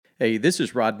Hey, this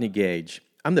is Rodney Gage.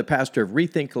 I'm the pastor of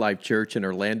Rethink Life Church in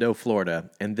Orlando, Florida,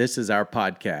 and this is our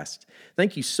podcast.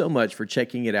 Thank you so much for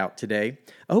checking it out today.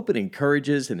 I hope it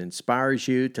encourages and inspires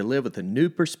you to live with a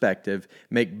new perspective,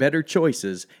 make better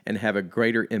choices, and have a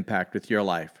greater impact with your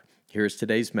life. Here's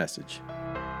today's message.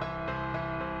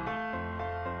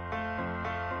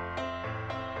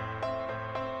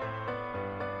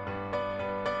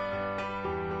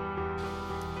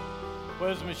 Well,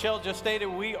 as Michelle just stated,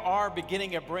 we are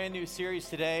beginning a brand new series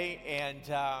today, and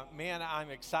man,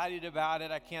 I'm excited about it.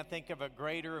 I can't think of a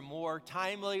greater, more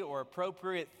timely, or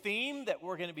appropriate theme that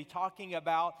we're going to be talking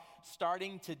about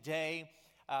starting today.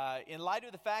 In light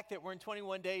of the fact that we're in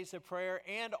 21 days of prayer,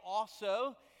 and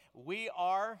also we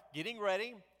are getting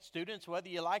ready, students, whether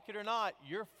you like it or not,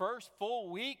 your first full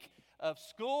week of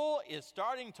school is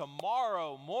starting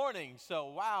tomorrow morning. So,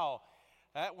 wow,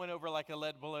 that went over like a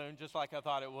lead balloon, just like I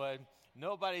thought it would.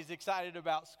 Nobody's excited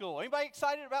about school. Anybody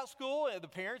excited about school? Are the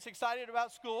parents excited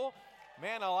about school?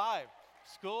 Man alive,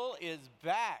 school is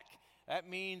back. That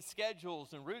means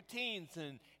schedules and routines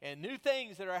and new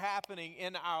things that are happening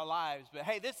in our lives. But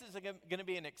hey, this is going to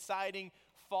be an exciting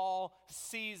fall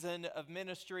season of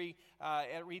ministry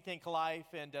at Rethink Life,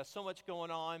 and so much going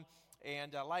on.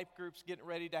 And life groups getting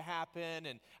ready to happen.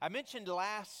 And I mentioned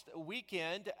last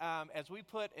weekend as we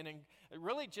put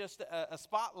really just a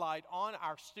spotlight on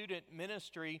our student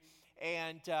ministry.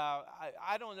 And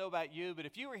I don't know about you, but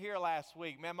if you were here last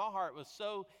week, man, my heart was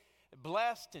so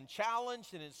blessed and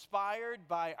challenged and inspired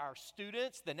by our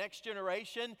students, the next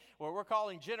generation, what we're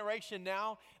calling Generation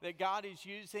Now, that God is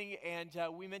using. And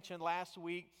we mentioned last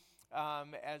week,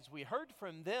 as we heard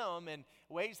from them and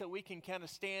ways that we can kind of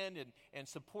stand and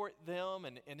support them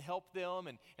and help them.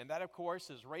 And that, of course,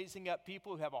 is raising up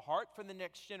people who have a heart for the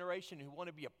next generation, who want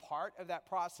to be a part of that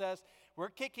process. We're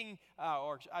kicking,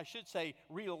 or I should say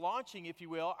relaunching, if you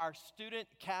will, our student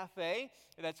cafe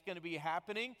that's going to be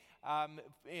happening.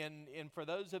 And for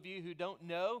those of you who don't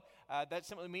know, that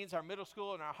simply means our middle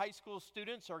school and our high school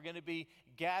students are going to be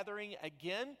gathering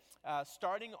again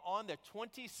starting on the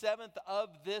 27th of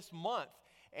this month.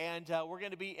 And we're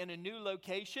going to be in a new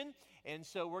location. And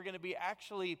so we're going to be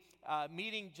actually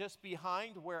meeting just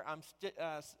behind where I'm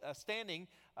standing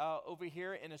over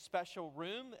here in a special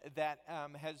room that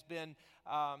has been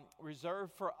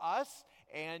reserved for us.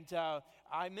 And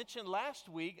I mentioned last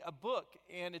week a book,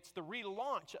 and it's the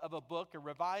relaunch of a book, a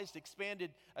revised,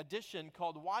 expanded edition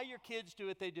called Why Your Kids Do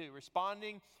What They Do,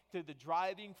 Responding to the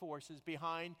Driving Forces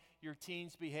Behind Your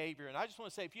Teen's Behavior. And I just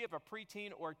want to say, if you have a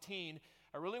preteen or teen,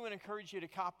 I really want to encourage you to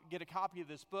get a copy of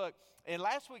this book. And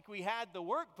last week we had the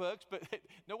workbooks, but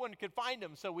no one could find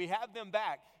them, so we have them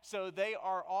back. So they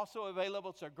are also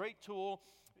available. It's a great tool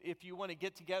if you want to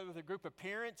get together with a group of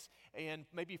parents and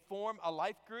maybe form a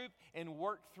life group and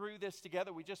work through this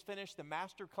together. We just finished the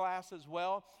master class as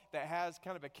well that has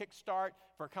kind of a kickstart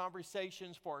for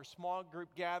conversations for a small group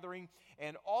gathering.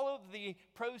 And all of the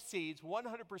proceeds,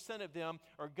 100% of them,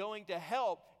 are going to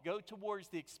help go towards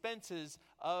the expenses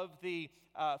of the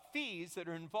fees that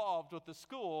are involved with the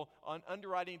school on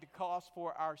underwriting the cost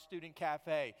for our student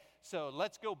cafe. So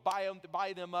let's go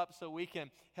buy them up so we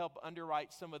can help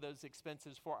underwrite some of those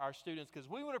expenses for our students, because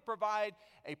we want to provide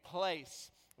a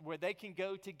place where they can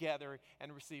go together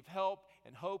and receive help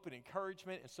and hope and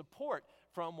encouragement and support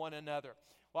from one another.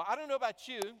 Well, I don't know about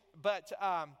you, but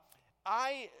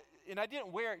I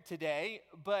didn't wear it today,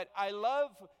 but I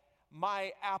love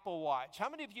my Apple Watch. How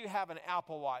many of you have an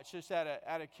Apple Watch? Just out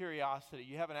of curiosity,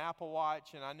 you have an Apple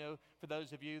Watch, and I know for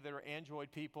those of you that are Android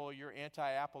people, you're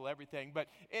anti-Apple everything. But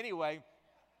anyway,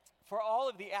 for all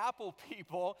of the Apple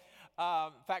people,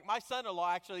 in fact, my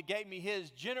son-in-law actually gave me his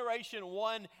Generation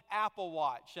 1 Apple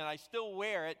Watch, and I still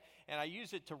wear it, and I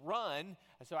use it to run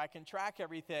so I can track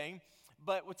everything.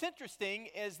 But what's interesting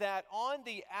is that on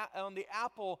the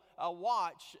Apple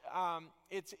Watch,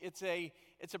 it's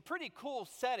a pretty cool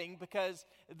setting, because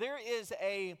there is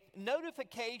a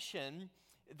notification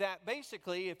that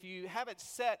basically, if you have it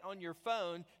set on your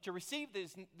phone to receive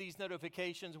these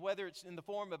notifications, whether it's in the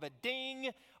form of a ding,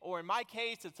 or in my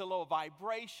case, it's a little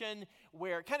vibration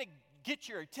where it kind of gets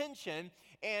your attention,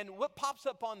 and what pops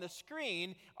up on the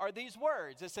screen are these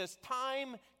words. It says,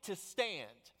 "Time to stand."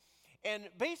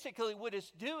 And basically what it's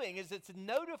doing is it's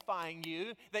notifying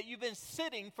you that you've been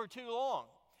sitting for too long.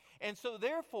 And so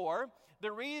therefore,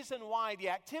 the reason why the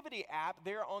activity app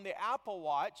there on the Apple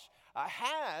Watch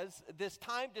has this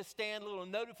time to stand little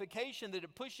notification that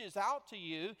it pushes out to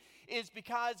you is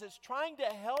because it's trying to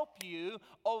help you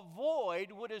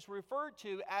avoid what is referred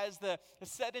to as the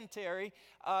sedentary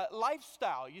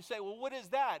lifestyle. You say, well, what is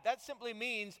that? That simply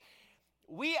means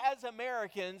we as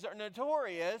Americans are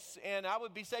notorious, and I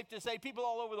would be safe to say people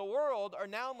all over the world are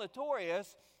now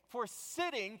notorious for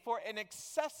sitting for an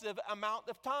excessive amount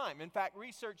of time. In fact,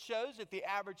 research shows that the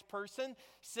average person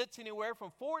sits anywhere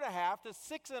from 4.5 to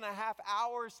 6.5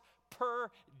 hours per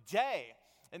day.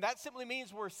 And that simply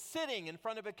means we're sitting in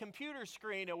front of a computer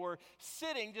screen, or we're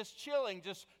sitting just chilling,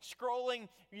 just scrolling,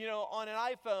 on an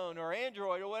iPhone or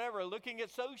Android or whatever, looking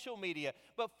at social media.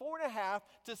 But 4.5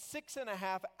 to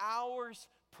 6.5 hours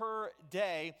per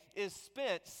day is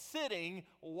spent sitting,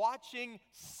 watching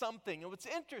something. And what's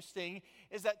interesting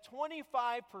is that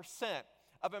 25%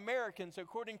 of Americans,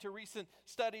 according to recent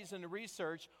studies and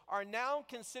research, are now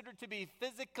considered to be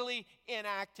physically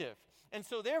inactive. And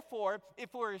so therefore,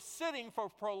 if we're sitting for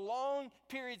prolonged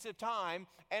periods of time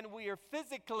and we are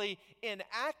physically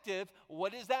inactive,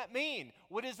 what does that mean?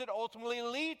 What does it ultimately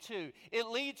lead to? It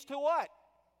leads to what?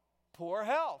 Poor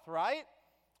health, right?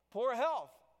 Poor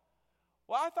health.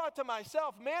 Well, I thought to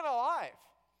myself, man alive,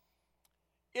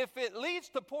 if it leads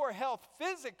to poor health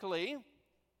physically,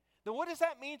 then what does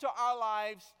that mean to our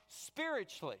lives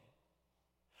spiritually?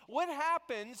 What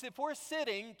happens if we're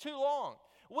sitting too long?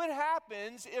 What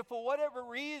happens if, for whatever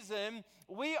reason,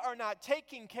 we are not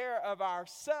taking care of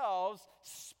ourselves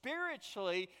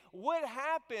spiritually? What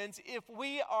happens if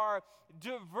we are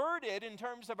diverted in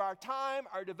terms of our time,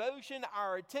 our devotion,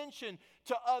 our attention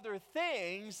to other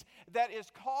things that is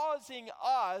causing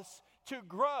us to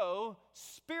grow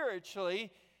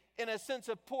spiritually in a sense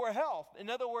of poor health? In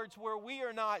other words, where we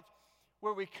are not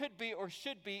where we could be or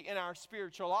should be in our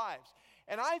spiritual lives.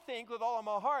 And I think with all of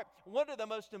my heart, one of the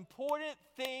most important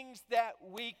things that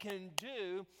we can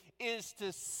do is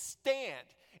to stand.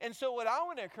 And so what I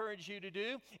want to encourage you to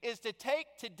do is to take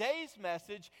today's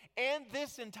message and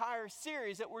this entire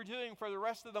series that we're doing for the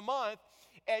rest of the month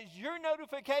as your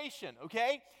notification,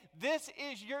 okay? This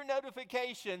is your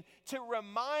notification to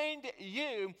remind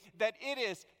you that it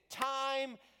is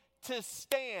time to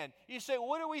stand. You say,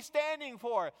 what are we standing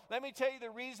for? Let me tell you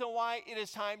the reason why it is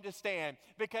time to stand.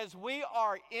 Because we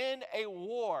are in a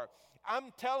war. I'm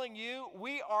telling you,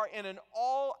 we are in an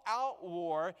all-out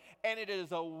war, and it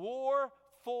is a war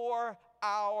for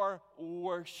our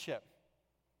worship.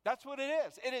 That's what it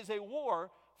is. It is a war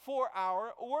for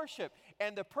our worship.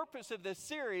 And the purpose of this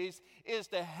series is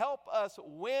to help us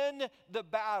win the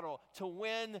battle, to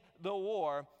win the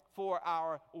war for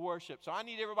our worship. So I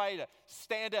need everybody to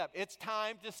stand up. It's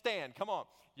time to stand. Come on.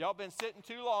 Y'all been sitting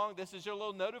too long. This is your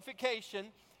little notification.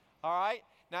 All right?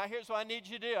 Now here's what I need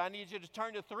you to do. I need you to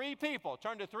turn to three people.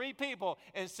 Turn to three people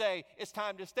and say, it's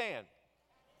time to stand.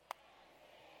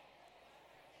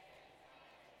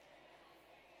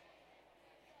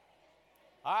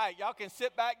 All right, y'all can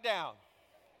sit back down.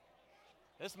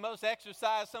 This is the most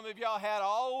exercise some of y'all had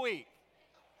all week.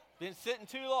 Been sitting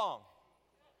too long.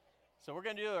 So we're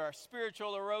going to do our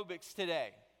spiritual aerobics today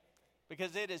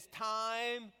because it is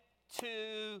time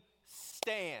to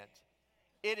stand.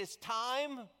 It is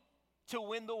time to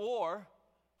win the war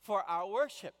for our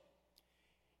worship.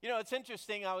 You know, it's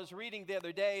interesting. I was reading the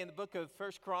other day in the book of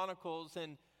 1 Chronicles,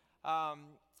 and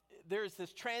there's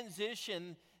this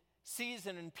transition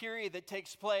season and period that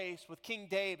takes place with King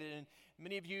David. And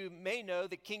many of you may know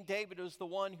that King David was the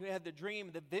one who had the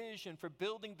dream, the vision for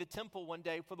building the temple one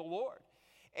day for the Lord.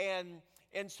 And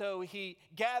so he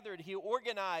gathered, he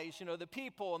organized, the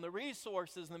people and the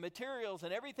resources and the materials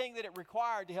and everything that it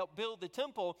required to help build the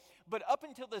temple. But up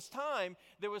until this time,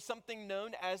 there was something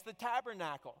known as the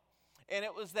tabernacle. And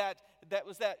it was that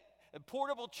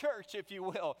portable church, if you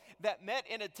will, that met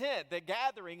in a tent, the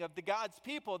gathering of the God's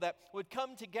people that would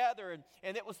come together.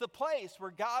 And it was the place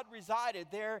where God resided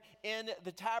there in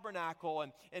the tabernacle.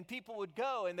 And people would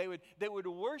go and they would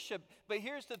worship. But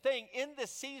here's the thing, in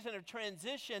this season of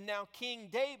transition, now King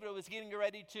David was getting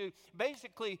ready to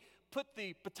basically put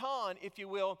the baton, if you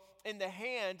will, in the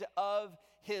hand of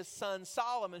his son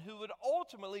Solomon, who would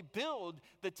ultimately build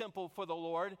the temple for the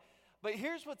Lord. But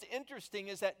here's what's interesting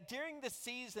is that during the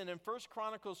season in 1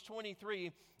 Chronicles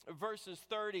 23, verses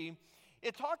 30,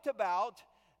 it talked about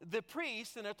the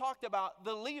priests and it talked about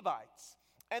the Levites.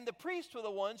 And the priests were the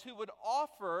ones who would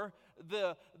offer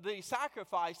the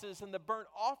sacrifices and the burnt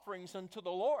offerings unto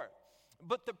the Lord.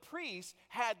 But the priests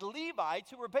had Levites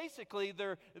who were basically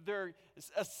their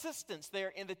assistants there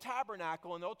in the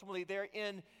tabernacle and ultimately there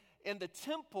in the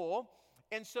temple.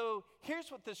 And so here's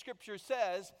what the scripture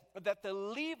says that the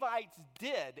Levites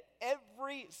did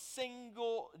every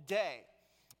single day.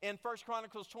 In 1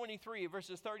 Chronicles 23,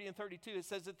 verses 30 and 32, it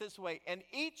says it this way, and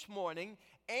each morning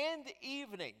and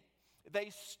evening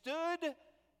they stood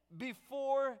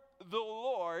before the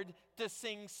Lord to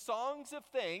sing songs of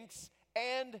thanks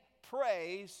and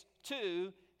praise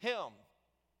to him.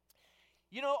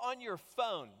 You know, on your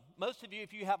phone, most of you,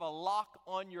 if you have a lock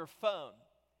on your phone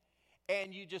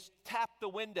and you just tap the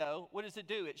window, what does it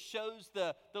do? It shows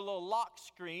the little lock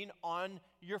screen on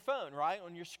your phone, right?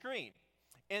 On your screen.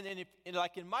 And then,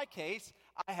 like in my case,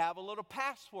 I have a little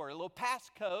password, a little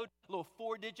passcode, a little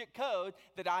 4-digit code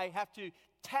that I have to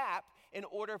tap in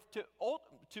order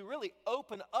to really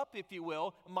open up, if you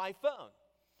will, my phone.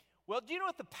 Well, do you know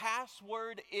what the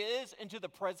password is into the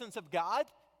presence of God?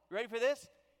 You ready for this?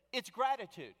 It's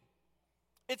gratitude.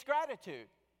 It's gratitude.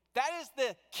 That is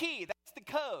the key. That's the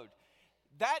code.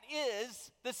 That is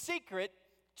the secret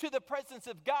to the presence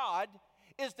of God,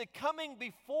 is the coming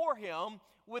before Him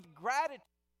with gratitude,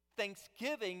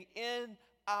 thanksgiving in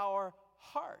our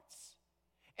hearts.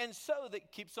 And so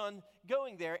that keeps on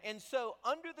going there. And so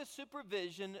under the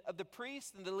supervision of the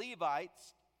priests and the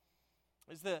Levites,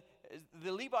 as the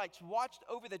Levites watched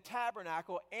over the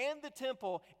tabernacle and the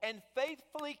temple and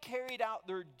faithfully carried out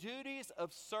their duties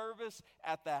of service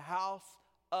at the house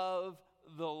of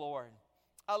the Lord.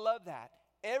 I love that.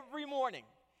 Every morning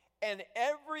and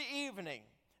every evening,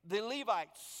 the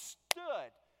Levites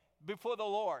stood before the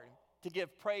Lord to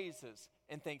give praises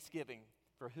and thanksgiving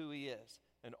for who He is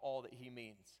and all that He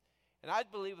means. And I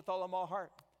believe with all of my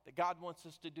heart that God wants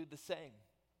us to do the same.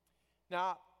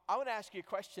 Now, I want to ask you a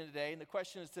question today, and the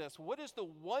question is this: what is the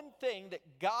one thing that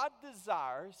God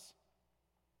desires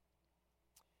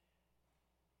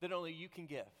that only you can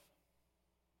give?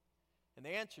 And the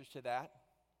answer to that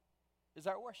is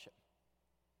our worship.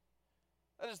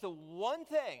 That is the one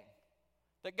thing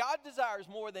that God desires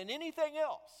more than anything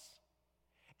else.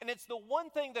 And it's the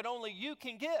one thing that only you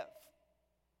can give.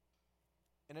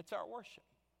 And it's our worship.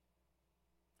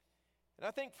 And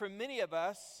I think for many of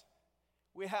us,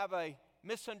 we have a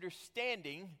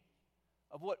misunderstanding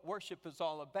of what worship is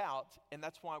all about, and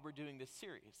that's why we're doing this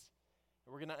series.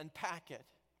 And we're going to unpack it.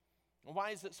 And why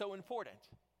is it so important?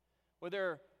 Well, there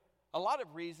are a lot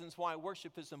of reasons why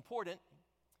worship is important,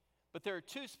 but there are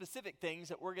two specific things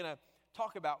that we're going to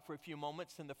talk about for a few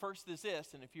moments. And the first is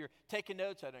this, and if you're taking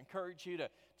notes, I'd encourage you to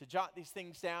jot these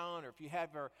things down, or if you have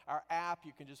our app,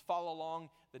 you can just follow along.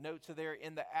 The notes are there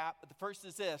in the app. But the first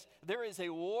is this: there is a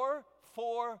war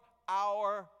for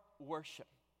our worship.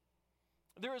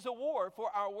 There is a war for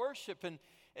our worship. And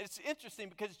it's interesting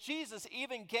because Jesus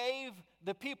even gave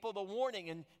the people the warning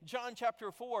in John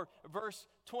chapter 4, verse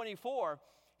 24.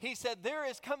 He said, there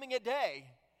is coming a day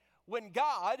when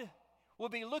God will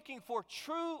be looking for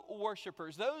true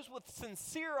worshipers, those with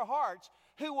sincere hearts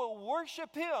who will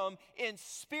worship Him in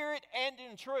spirit and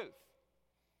in truth.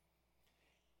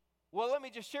 Well, let me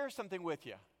just share something with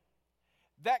you.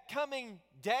 That coming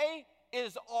day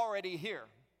is already here.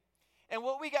 And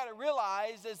what we got to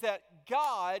realize is that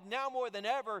God, now more than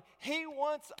ever, He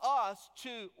wants us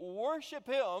to worship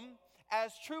Him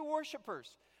as true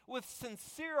worshipers with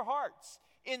sincere hearts,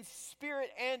 in spirit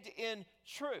and in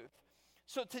truth.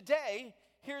 So today,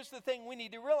 here's the thing we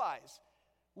need to realize.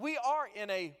 We are in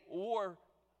a war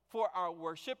for our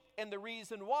worship, and the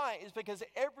reason why is because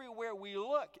everywhere we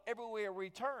look, everywhere we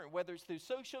turn, whether it's through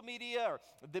social media or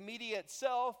the media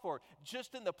itself, or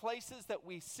just in the places that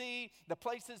we see, the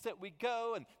places that we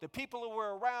go, and the people who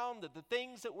we're around, the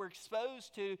things that we're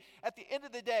exposed to, at the end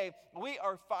of the day, we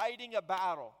are fighting a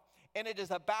battle. And it is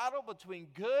a battle between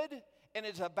good and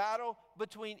it is a battle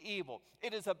between evil.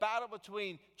 It is a battle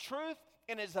between truth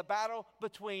and it is a battle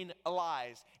between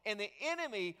lies. And the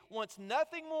enemy wants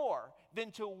nothing more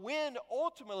than to win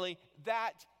ultimately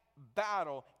that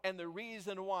battle. And the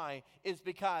reason why is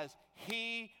because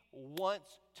he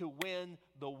wants to win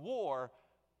the war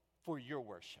for your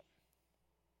worship.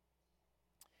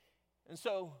 And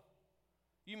so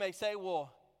you may say,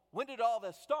 well, when did all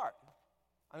this start?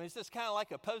 I mean, is this kind of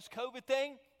like a post-COVID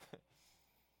thing?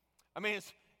 I mean,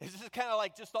 is this kind of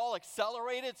like just all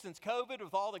accelerated since COVID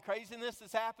with all the craziness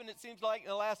that's happened, it seems like, in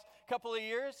the last couple of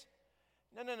years?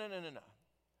 No.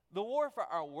 The war for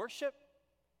our worship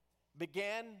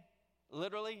began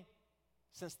literally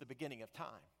since the beginning of time.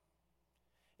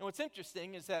 And what's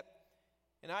interesting is that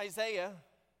in Isaiah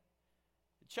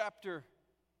chapter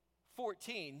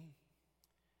 14,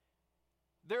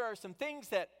 there are some things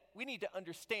that we need to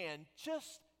understand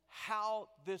just how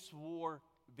this war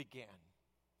began.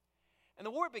 And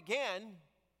the war began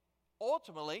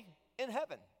ultimately in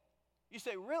heaven. You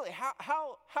say, really?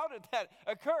 How did that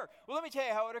occur? Well, let me tell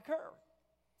you how it occurred.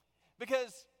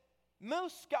 Because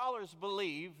most scholars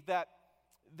believe that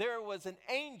there was an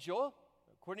angel,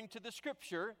 according to the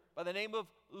scripture, by the name of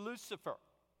Lucifer.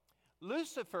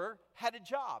 Lucifer had a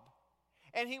job,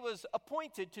 and he was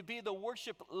appointed to be the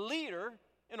worship leader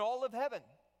in all of heaven.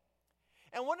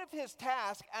 And one of his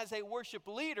tasks as a worship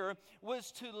leader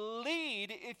was to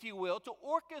lead, if you will, to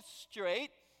orchestrate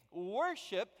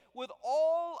worship with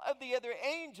all of the other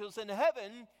angels in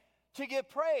heaven to give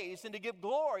praise and to give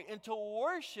glory and to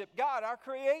worship God, our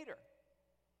Creator.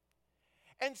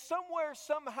 And somewhere,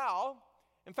 somehow,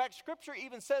 in fact, Scripture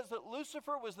even says that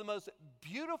Lucifer was the most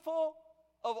beautiful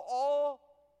of all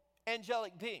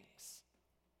angelic beings.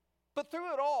 But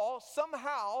through it all,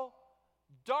 somehow,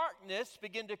 darkness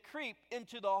began to creep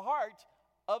into the heart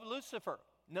of Lucifer,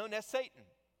 known as Satan.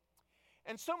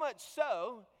 And so much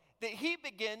so that he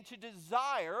began to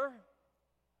desire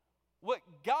what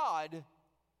God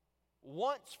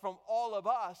wants from all of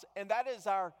us, and that is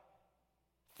our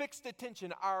fixed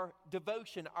attention, our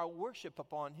devotion, our worship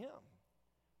upon him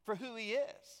for who he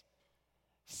is.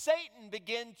 Satan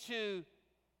began to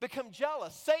become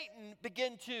jealous. Satan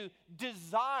began to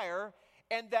desire,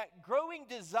 and that growing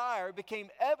desire became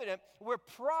evident where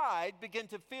pride began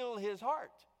to fill his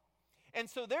heart. And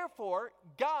so therefore,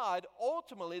 God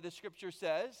ultimately, the Scripture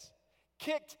says,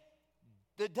 kicked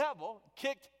the devil,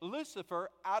 kicked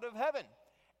Lucifer out of heaven.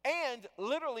 And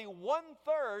literally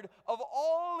 1/3 of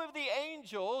all of the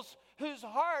angels whose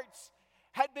hearts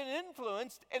had been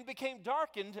influenced and became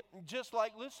darkened just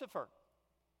like Lucifer.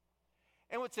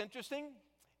 And what's interesting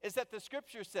is that the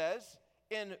Scripture says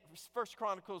in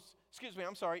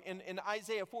in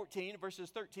Isaiah 14, verses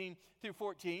 13 through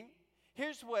 14,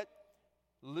 here's what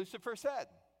Lucifer said.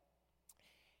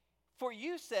 For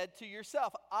you said to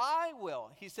yourself, I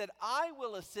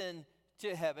will ascend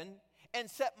to heaven and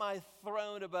set my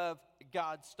throne above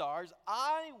God's stars.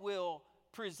 I will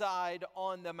preside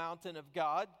on the mountain of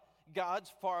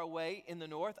God's far away in the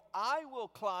north. I will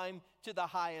climb to the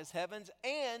highest heavens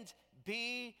and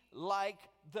be like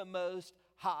the Most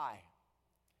High.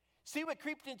 See, what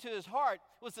creeped into his heart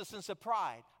was a sense of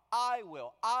pride. I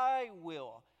will.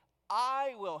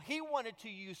 He wanted to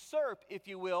usurp, if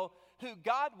you will, who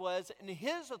God was and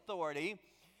his authority,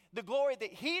 the glory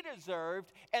that he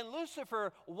deserved, and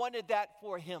Lucifer wanted that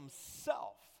for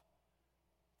himself.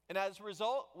 And as a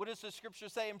result, what does the Scripture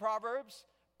say in Proverbs?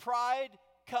 Pride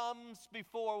comes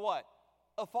before what?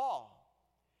 A fall.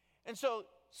 And so,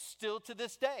 still to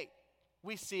this day,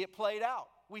 we see it played out.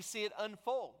 We see it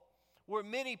unfold. Where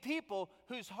many people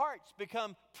whose hearts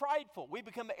become prideful. We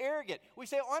become arrogant. We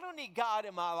say, I don't need God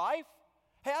in my life.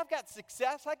 Hey, I've got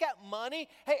success. I got money.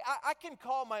 Hey, I can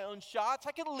call my own shots.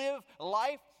 I can live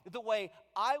life the way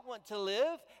I want to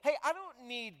live. Hey, I don't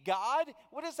need God.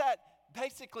 What is that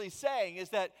basically saying? Is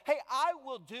that, hey, I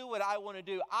will do what I want to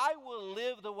do. I will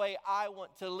live the way I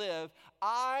want to live.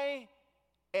 I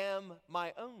am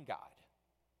my own God.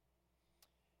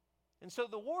 And so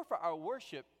the war for our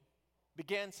worship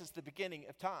began since the beginning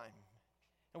of time.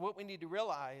 And what we need to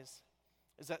realize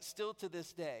is that still to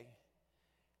this day,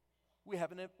 we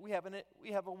have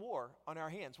a war on our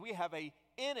hands. We have an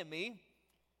enemy.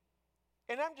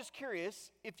 And I'm just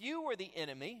curious, if you were the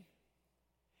enemy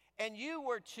and you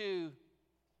were to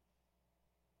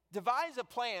devise a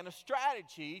plan, a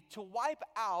strategy to wipe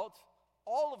out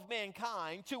all of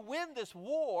mankind, to win this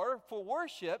war for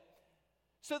worship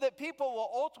so that people will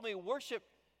ultimately worship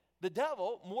the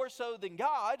devil more so than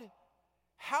God,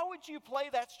 how would you play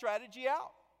that strategy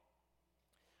out?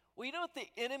 Well, you know what the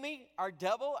enemy, our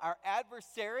devil, our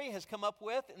adversary has come up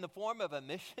with in the form of a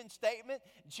mission statement?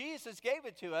 Jesus gave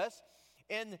it to us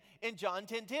in John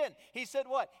 10:10. He said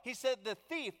what? He said the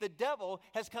thief, the devil,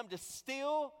 has come to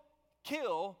steal,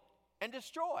 kill, and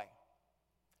destroy.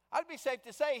 I'd be safe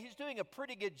to say he's doing a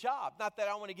pretty good job. Not that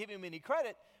I want to give him any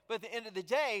credit, but at the end of the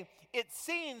day, it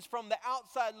seems from the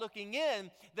outside looking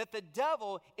in that the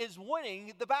devil is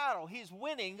winning the battle. He's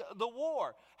winning the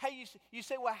war. Hey, you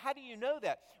say, well, how do you know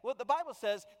that? Well, the Bible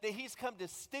says that he's come to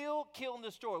steal, kill, and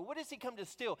destroy. What does he come to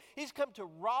steal? He's come to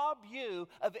rob you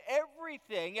of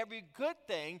everything, every good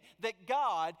thing that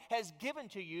God has given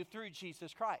to you through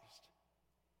Jesus Christ.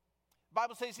 The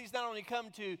Bible says he's not only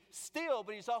come to steal,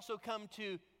 but he's also come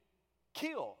to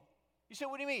kill. You say,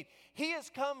 what do you mean? He has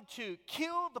come to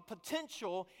kill the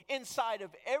potential inside of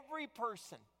every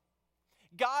person.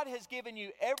 God has given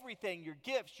you everything, your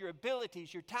gifts, your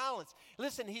abilities, your talents.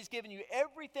 Listen, he's given you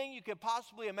everything you could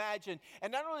possibly imagine.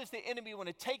 And not only does the enemy want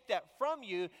to take that from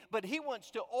you, but he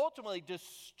wants to ultimately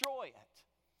destroy it.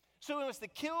 So he wants to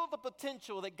kill the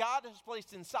potential that God has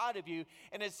placed inside of you.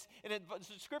 And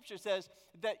the Scripture says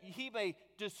that he may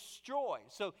destroy.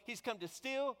 So he's come to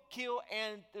steal, kill,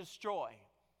 and destroy.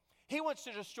 He wants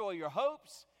to destroy your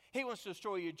hopes. He wants to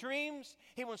destroy your dreams.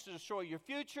 He wants to destroy your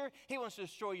future. He wants to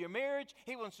destroy your marriage.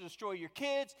 He wants to destroy your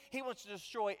kids. He wants to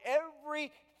destroy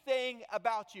everything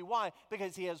about you. Why?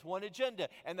 Because he has one agenda,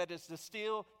 and that is to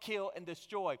steal, kill, and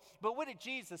destroy. But what did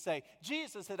Jesus say?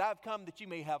 Jesus said, I've come that you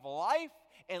may have life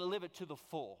and live it to the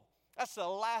full. That's the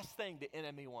last thing the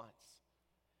enemy wants.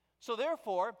 So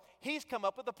therefore, he's come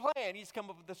up with a plan. He's come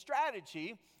up with a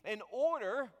strategy in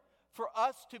order for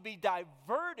us to be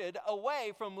diverted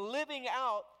away from living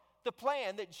out the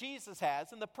plan that Jesus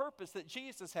has and the purpose that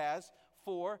Jesus has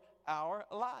for our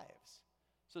lives.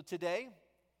 So today,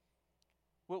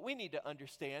 what we need to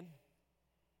understand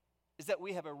is that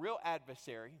we have a real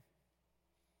adversary,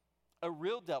 a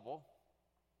real devil,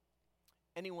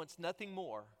 and he wants nothing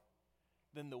more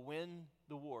than to win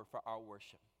the war for our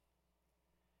worship.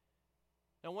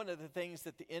 Now, one of the things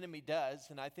that the enemy does,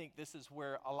 and I think this is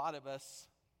where a lot of us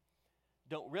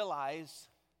don't realize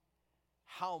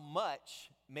how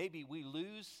much maybe we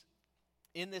lose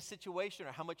in this situation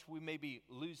or how much we may be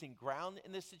losing ground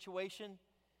in this situation.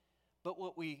 But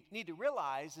what we need to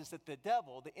realize is that the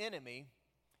devil, the enemy,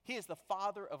 he is the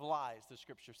father of lies, the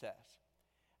scripture says.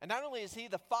 And not only is he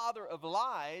the father of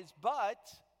lies,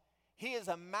 but he is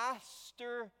a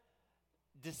master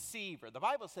deceiver. The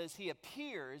Bible says he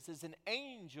appears as an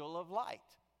angel of light.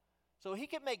 So he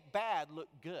can make bad look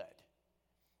good.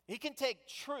 He can take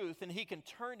truth and he can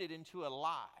turn it into a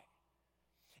lie.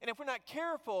 And if we're not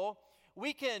careful,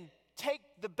 we can take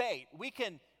the bait. We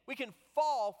can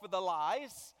fall for the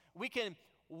lies. We can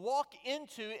walk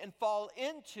into and fall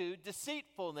into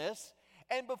deceitfulness.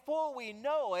 And before we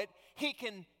know it, he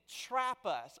can trap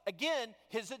us. Again,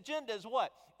 his agenda is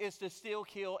what? Is to steal,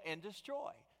 kill, and destroy.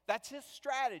 That's his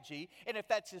strategy. And if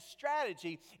that's his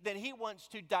strategy, then he wants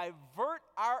to divert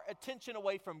our attention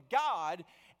away from God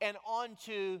and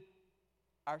onto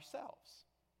ourselves.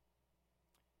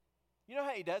 You know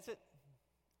how he does it?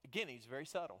 Again, he's very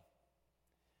subtle.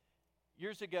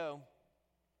 Years ago,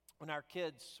 when our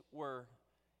kids were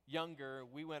younger,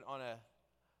 we went on a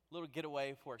little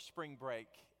getaway for a spring break.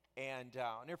 And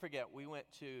I'll never forget, we went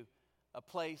to a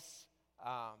place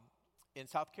in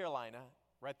South Carolina,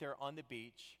 right there on the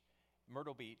beach,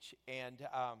 Myrtle Beach. And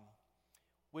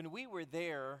when we were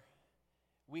there,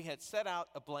 we had set out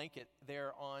a blanket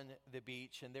there on the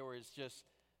beach, and there was just,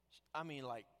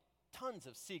 like tons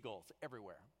of seagulls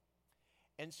everywhere.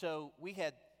 And so we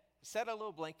had set a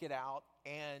little blanket out,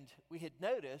 and we had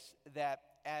noticed that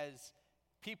as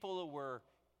people were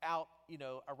out,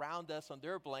 around us on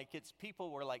their blankets,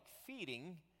 people were like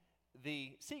feeding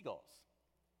the seagulls.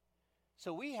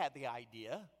 So we had the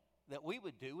idea that we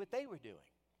would do what they were doing.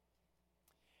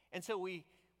 And so we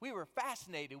were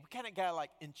fascinated. We kind of got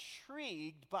like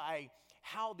intrigued by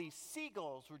how these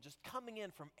seagulls were just coming in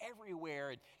from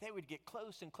everywhere, and they would get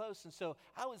close and close. And so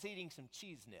I was eating some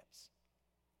cheese nips.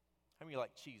 How many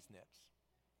like cheese nips?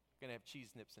 We're going to have cheese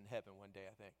nips in heaven one day,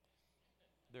 I think.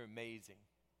 They're amazing,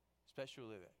 especially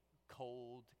the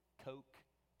cold Coke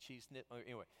cheese nip.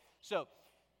 Anyway, so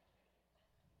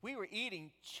we were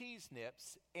eating cheese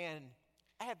nips, and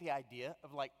I had the idea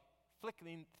of like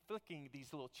flicking these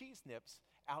little cheese nips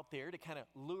out there to kind of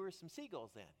lure some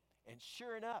seagulls in. And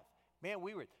sure enough, man,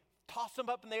 we would toss them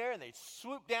up in the air, and they'd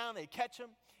swoop down, they'd catch them,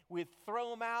 we'd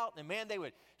throw them out, and man, they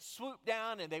would swoop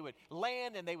down, and they would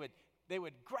land, and they would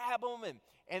grab them,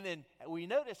 and then we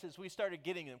noticed as we started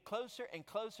getting them closer and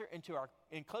closer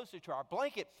closer to our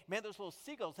blanket, man, those little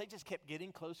seagulls, they just kept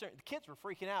getting closer. The kids were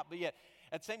freaking out, but yet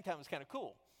at the same time, it was kind of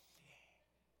cool.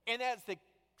 And as the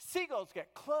seagulls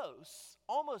got close,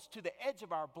 almost to the edge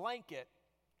of our blanket,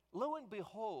 lo and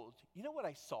behold, you know what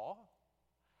I saw?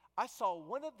 I saw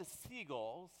one of the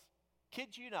seagulls,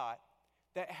 kid you not,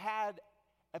 that had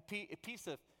a piece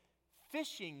of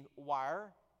fishing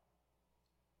wire,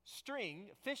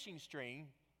 fishing string,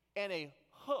 and a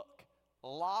hook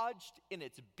lodged in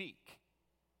its beak.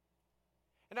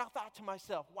 And I thought to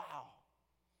myself, wow,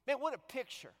 man, what a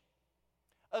picture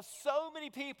of so many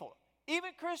people,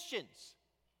 even Christians,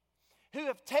 who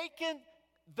have taken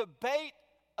the bait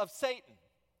of Satan,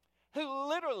 who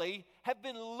literally have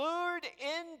been lured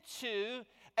into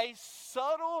a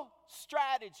subtle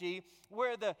strategy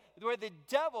where the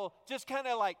devil just kind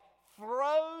of like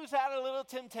throws out a little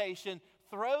temptation,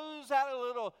 throws out a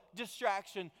little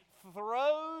distraction,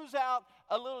 throws out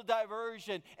a little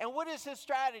diversion. And what is his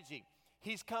strategy?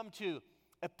 He's come to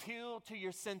appeal to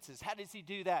your senses. How does he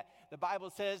do that? The Bible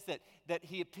says that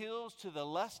he appeals to the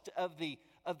lust of the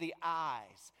of the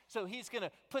eyes. So he's going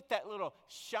to put that little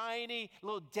shiny,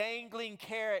 little dangling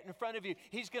carrot in front of you.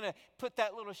 He's going to put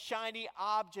that little shiny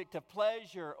object of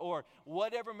pleasure or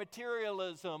whatever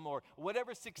materialism or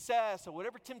whatever success or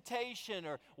whatever temptation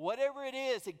or whatever it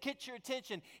is that gets your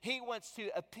attention. He wants to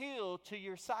appeal to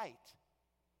your sight.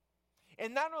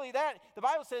 And not only that, the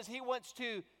Bible says he wants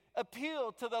to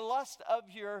appeal to the lust of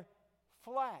your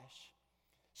flesh.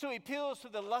 So he appeals to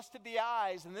the lust of the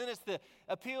eyes, and then it's the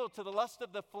appeal to the lust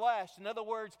of the flesh. In other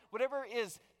words, whatever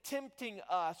is tempting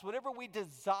us, whatever we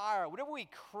desire, whatever we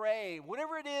crave,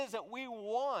 whatever it is that we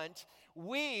want,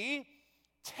 we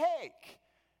take.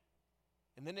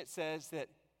 And then it says that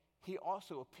he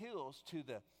also appeals to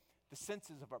the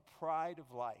senses of our pride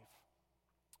of life.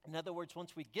 In other words,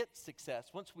 once we get success,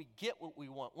 once we get what we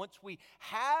want, once we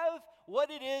have what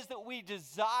it is that we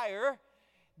desire,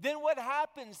 then what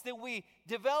happens? Then we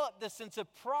develop this sense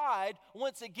of pride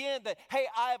once again that, hey,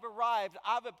 I've arrived,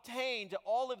 I've obtained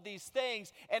all of these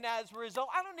things, and as a result,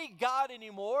 I don't need God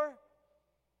anymore.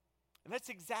 And that's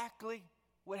exactly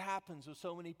what happens with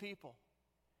so many people.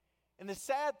 And the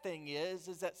sad thing is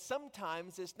that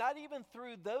sometimes it's not even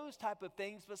through those type of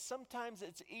things, but sometimes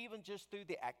it's even just through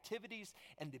the activities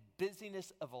and the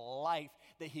busyness of life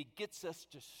that he gets us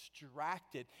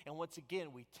distracted. And once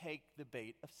again, we take the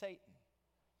bait of Satan.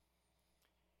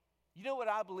 You know what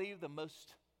I believe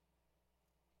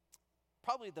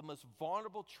probably the most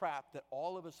vulnerable trap that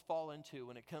all of us fall into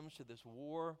when it comes to this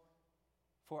war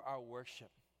for our worship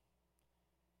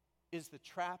is the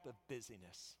trap of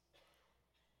busyness.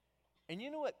 And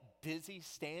you know what busy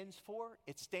stands for?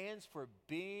 It stands for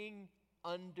being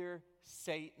under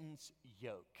Satan's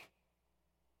yoke.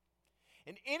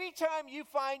 And anytime you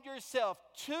find yourself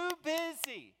too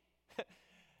busy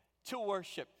to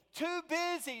worship, too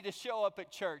busy to show up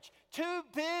at church, too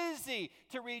busy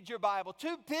to read your Bible,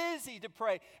 too busy to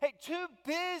pray, hey, too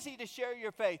busy to share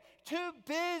your faith, too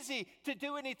busy to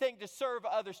do anything to serve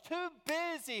others, too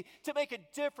busy to make a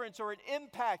difference or an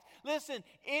impact. Listen,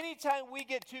 anytime we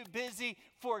get too busy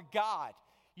for God,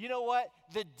 you know what?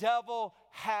 The devil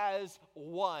has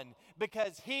won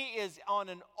because he is on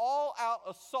an all-out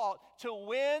assault to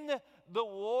win the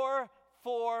war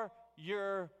for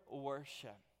your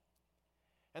worship.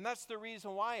 And that's the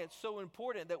reason why it's so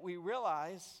important that we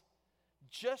realize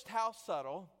just how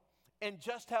subtle and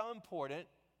just how important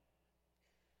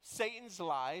Satan's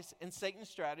lies and Satan's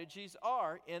strategies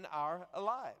are in our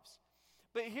lives.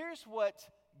 But here's what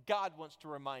God wants to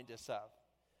remind us of.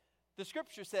 The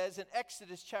scripture says in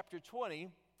Exodus chapter 20,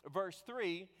 verse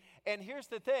 3, and here's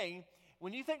the thing,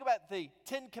 when you think about the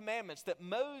 10 commandments that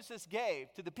Moses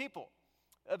gave to the people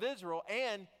of Israel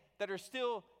and that are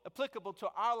still applicable to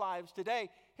our lives today,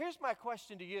 here's my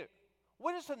question to you.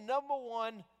 What is the number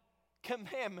one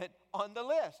commandment on the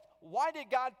list? Why did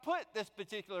God put this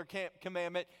particular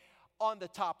commandment on the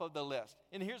top of the list?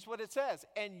 And here's what it says.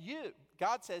 And you,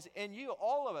 God says, and you,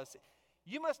 all of us,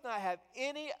 you must not have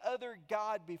any other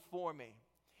God before me.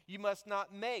 You must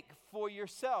not make for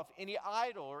yourself any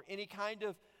idol or any kind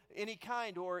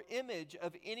or image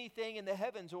of anything in the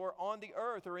heavens or on the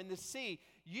earth or in the sea.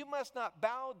 You must not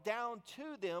bow down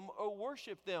to them or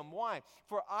worship them. Why?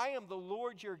 For I am the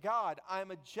Lord your God. I am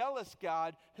a jealous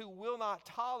God who will not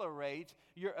tolerate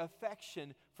your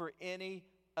affection for any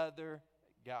other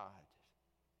God.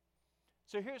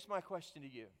 So here's my question to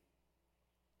you.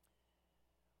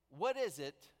 What is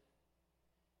it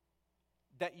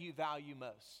that you value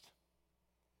most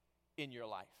in your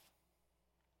life?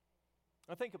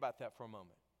 Now think about that for a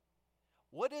moment.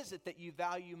 What is it that you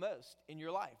value most in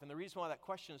your life? And the reason why that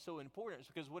question is so important is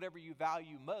because whatever you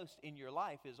value most in your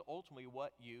life is ultimately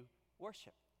what you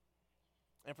worship.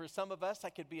 And for some of us,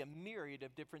 that could be a myriad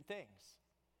of different things.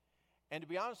 And to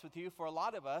be honest with you, for a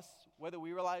lot of us, whether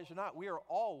we realize it or not, we are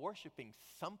all worshiping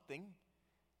something.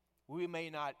 We may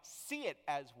not see it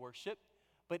as worship,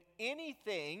 but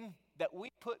anything that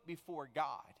we put before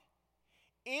God,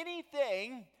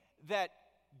 anything that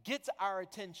gets our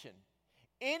attention,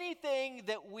 anything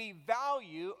that we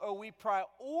value or we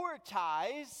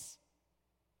prioritize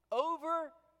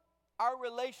over our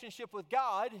relationship with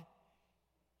God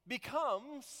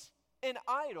becomes an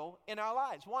idol in our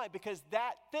lives. Why? Because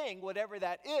that thing, whatever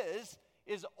that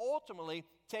is ultimately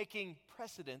taking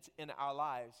precedence in our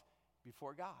lives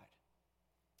before God.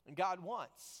 And God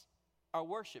wants our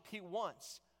worship. He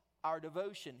wants our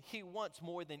devotion. He wants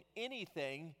more than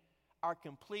anything our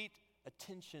complete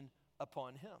attention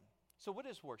upon Him. So what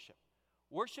is worship?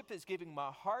 Worship is giving my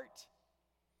heart,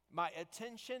 my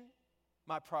attention,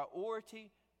 my priority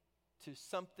to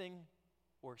something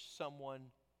or someone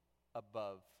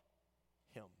above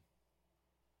Him.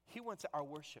 He wants our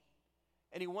worship,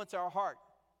 and He wants our heart,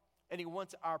 and He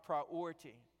wants our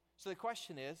priority. So the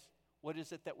question is, what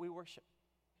is it that we worship?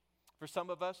 For some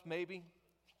of us, maybe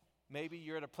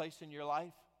you're at a place in your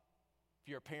life, if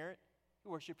you're a parent,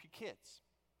 you worship your kids.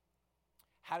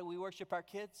 How do we worship our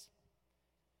kids?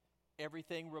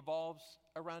 Everything revolves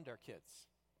around our kids.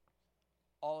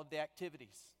 All of the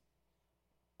activities,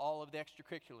 all of the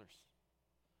extracurriculars,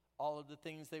 all of the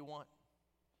things they want,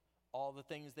 all the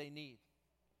things they need,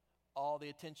 all the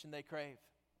attention they crave,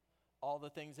 all the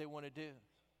things they want to do,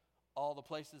 all the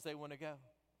places they want to go,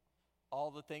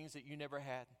 all the things that you never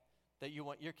had that you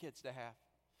want your kids to have,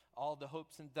 all the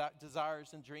hopes and desires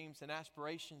and dreams and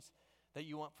aspirations that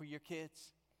you want for your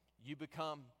kids, you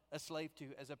become a slave to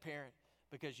as a parent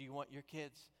because you want your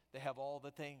kids to have all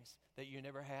the things that you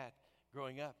never had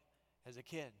growing up as a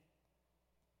kid.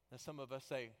 Now some of us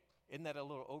say, isn't that a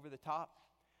little over the top?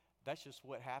 That's just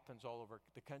what happens all over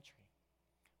the country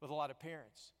with a lot of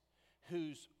parents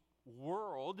whose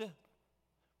world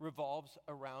revolves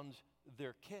around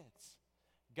their kids.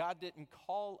 God didn't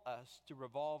call us to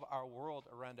revolve our world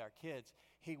around our kids.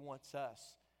 He wants us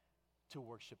to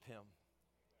worship Him.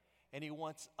 And He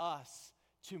wants us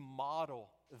to model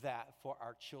that for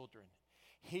our children.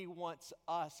 He wants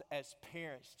us as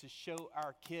parents to show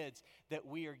our kids that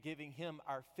we are giving Him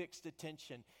our fixed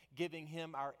attention, giving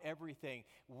Him our everything.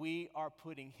 We are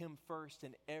putting Him first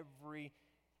in every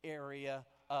area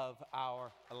of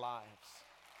our lives.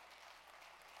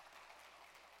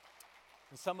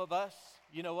 And some of us,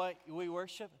 you know what, we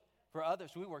worship. For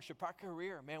others, we worship our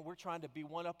career. Man, we're trying to be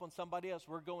one up on somebody else.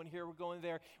 We're going here, we're going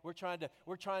there. We're trying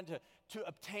to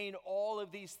obtain all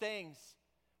of these things.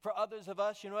 For others of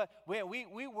us, you know what,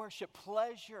 we worship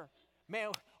pleasure.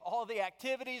 Man, all the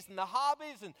activities and the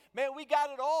hobbies, and man, we got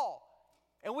it all.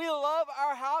 And we love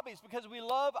our hobbies because we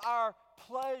love our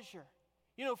pleasure.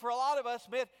 You know, for a lot of us,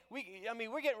 man,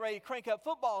 we're getting ready to crank up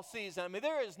football season. I mean,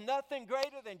 there is nothing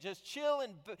greater than just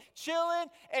chilling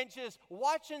and just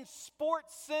watching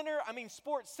Sports Center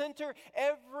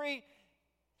every,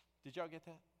 did y'all get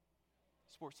that?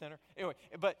 Sports Center? Anyway,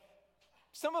 but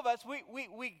some of us,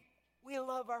 we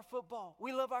love our football.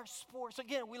 We love our sports.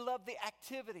 Again, we love the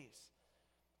activities.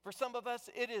 For some of us,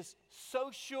 it is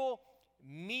social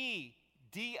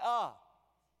media.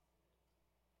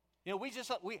 You know,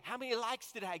 how many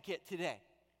likes did I get today?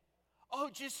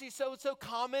 Oh, just see so-and-so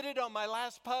commented on my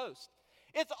last post.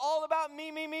 It's all about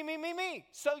me.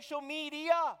 Social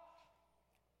media.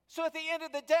 So at the end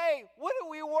of the day, what are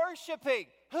we worshiping?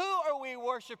 Who are we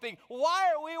worshiping?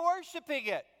 Why are we worshiping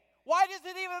it? Why does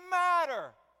it even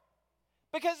matter?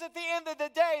 Because at the end of the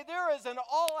day, there is an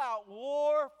all-out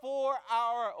war for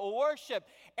our worship.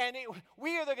 And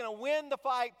we're either going to win the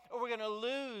fight or we're going to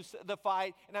lose the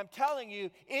fight. And I'm telling you,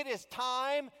 it is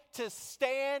time to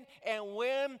stand and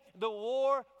win the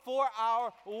war for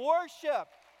our worship.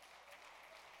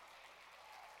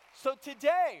 So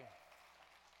today,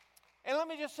 and let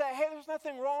me just say, hey, there's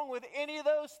nothing wrong with any of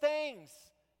those things.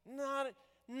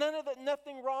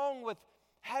 Nothing wrong with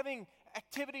having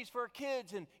activities for our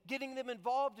kids and getting them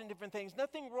involved in different things.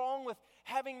 Nothing wrong with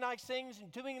having nice things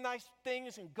and doing nice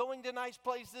things and going to nice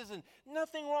places, and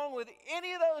nothing wrong with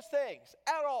any of those things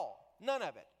at all. None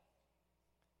of it.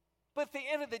 But at the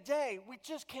end of the day, we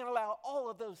just can't allow all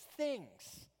of those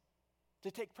things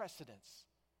to take precedence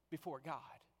before God.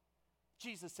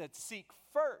 Jesus said, seek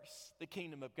first the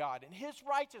kingdom of God and His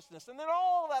righteousness, and then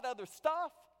all that other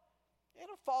stuff,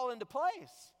 it'll fall into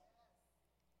place.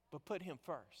 But put Him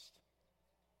first.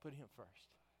 Put Him first.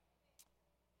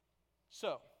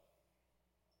 So,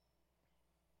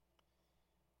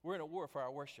 we're in a war for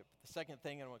our worship. The second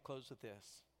thing, and I'm going to close with this.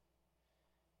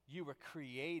 You were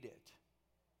created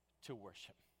to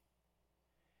worship.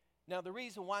 Now, the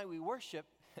reason why we worship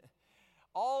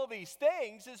all these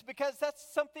things is because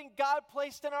that's something God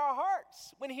placed in our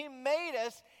hearts. When He made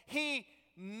us, He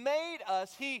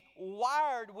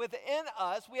wired within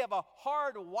us. We have a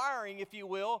hard wiring, if you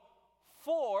will,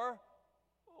 for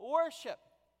worship.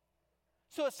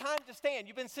 So it's time to stand.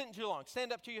 You've been sitting too long.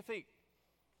 Stand up to your feet.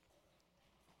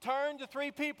 Turn to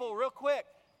 3 people real quick.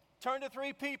 Turn to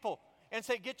 3 people and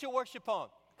say, get your worship on.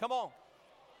 Come on.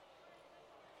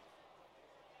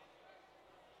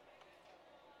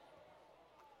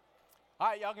 All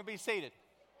right, y'all can be seated.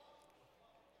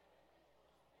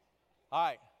 All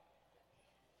right.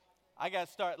 I got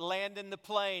to start landing the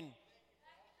plane.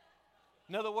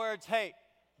 In other words, hey,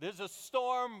 there's a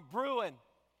storm brewing,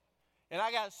 and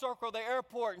I got to circle the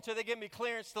airport until they give me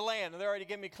clearance to land. And they already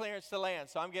giving me clearance to land,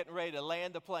 so I'm getting ready to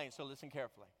land the plane, so listen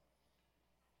carefully.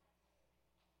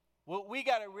 What we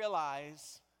got to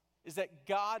realize is that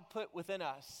God put within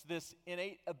us this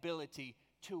innate ability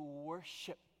to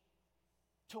worship.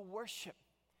 To worship.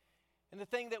 And the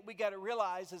thing that we got to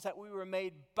realize is that we were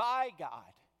made by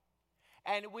God.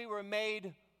 And we were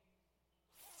made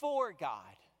for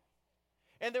God.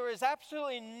 And there is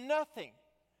absolutely nothing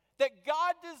that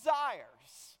God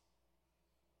desires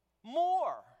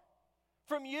more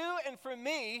from you and from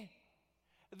me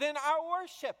than our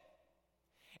worship.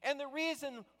 And the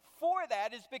reason for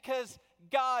that is because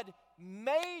God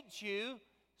made you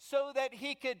so that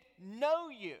He could know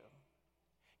you.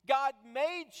 God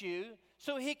made you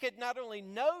so He could not only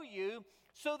know you,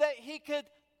 so that He could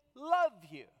love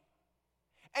you.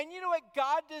 And you know what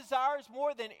God desires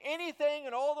more than anything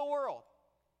in all the world?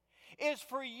 Is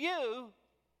for you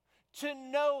to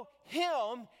know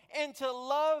Him and to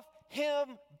love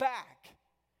Him back.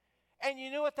 And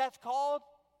you know what that's called?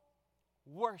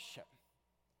 Worship.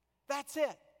 That's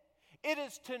it. It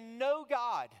is to know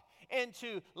God and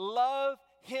to love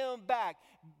Him back.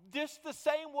 Just the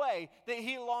same way that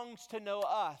He longs to know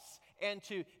us and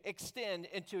to extend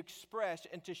and to express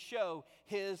and to show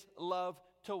His love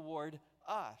toward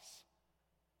us.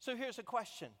 So here's a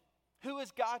question. Who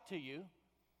is God to you?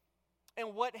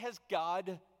 And what has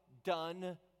God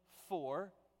done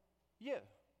for you?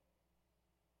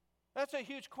 That's a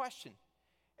huge question.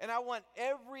 And I want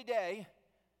every day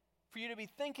for you to be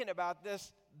thinking about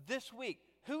this week.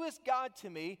 Who is God to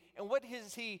me, and what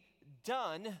has He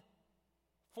done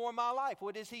for my life?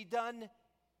 What has He done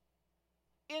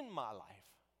in my life?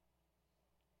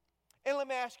 And let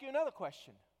me ask you another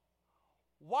question.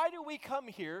 Why do we come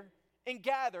here and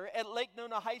gather at Lake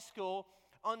Nona High School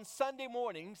on Sunday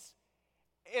mornings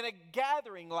in a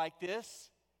gathering like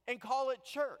this and call it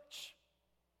church?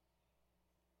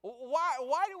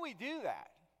 Why do we do that?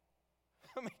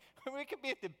 I mean, we could be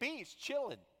at the beach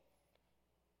chilling.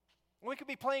 We could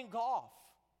be playing golf.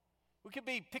 We could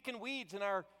be picking weeds in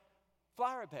our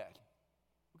flower bed.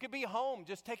 We could be home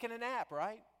just taking a nap,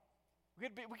 right?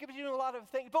 We could be doing a lot of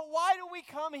things. But why do we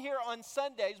come here on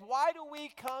Sundays? Why do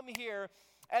we come here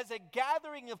as a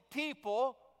gathering of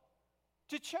people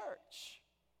to church?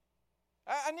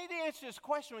 I need to answer this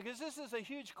question because this is a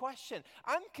huge question.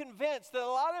 I'm convinced that a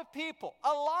lot of people,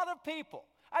 I'll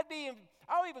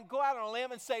even go out on a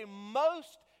limb and say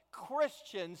most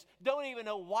Christians don't even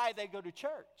know why they go to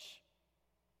church.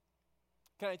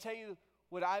 Can I tell you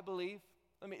what I believe?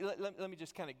 Let me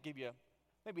just kind of give you,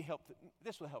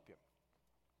 this will help you.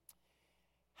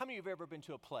 How many of you have ever been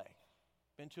to a play?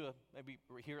 Maybe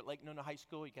we're here at Lake Nona High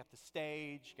School, you got the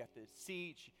stage, you got the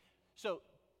seats. So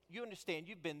you understand,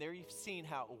 you've been there, you've seen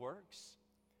how it works.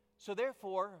 So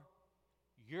therefore,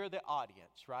 you're the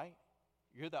audience, right?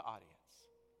 You're the audience.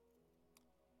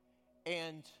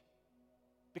 And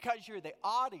because you're the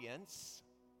audience,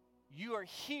 you are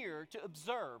here to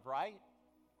observe, right?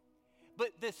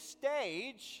 But the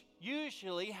stage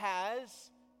usually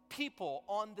has people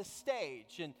on the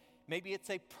stage, and maybe it's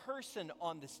a person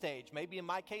on the stage. Maybe in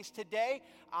my case today,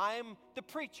 I'm the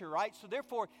preacher, right? So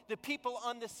therefore, the people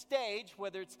on the stage,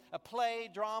 whether it's a play,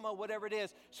 drama, whatever it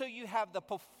is, so you have the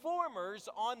performers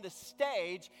on the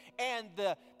stage, and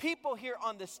the people here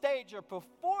on the stage are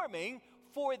performing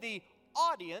for the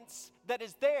audience that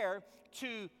is there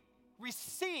to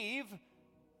receive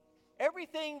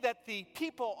everything that the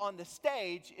people on the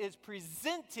stage is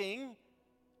presenting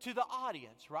to the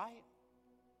audience, right?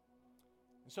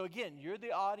 And so again, you're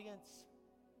the audience.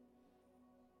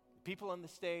 The people on the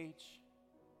stage,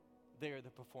 they're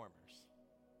the performers.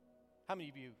 How many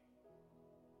of you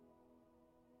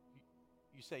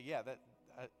say, yeah, that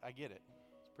I get it.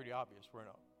 It's pretty obvious. We're in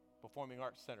a performing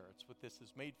arts center. It's what this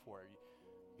is made for.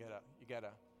 You got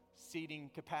a seating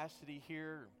capacity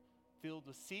here filled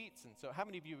with seats. And so how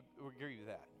many of you agree with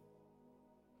that?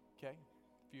 Okay,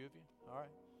 a few of you. All right.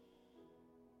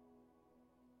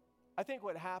 I think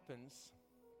what happens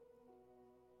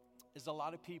is a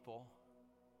lot of people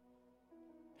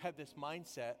have this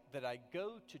mindset that I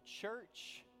go to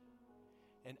church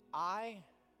and I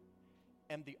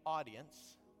am the audience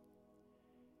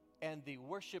and the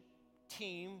worship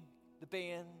team, the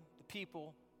band, the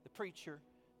people, the preacher,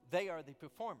 they are the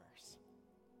performers.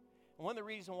 And one of the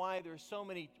reasons why there's so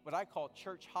many what I call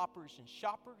church hoppers and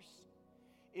shoppers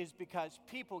is because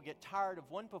people get tired of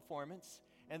one performance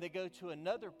and they go to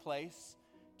another place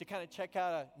to kind of check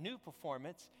out a new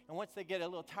performance. And once they get a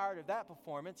little tired of that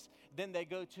performance, then they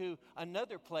go to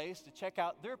another place to check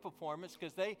out their performance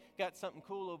because they got something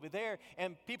cool over there.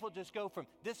 And people just go from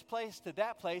this place to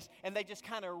that place and they just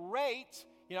kind of rate.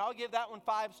 I'll give that one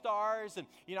 5 stars, and,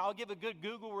 I'll give a good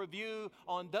Google review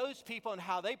on those people and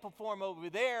how they perform over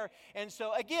there. And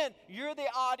so, again, you're the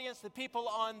audience. The people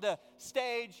on the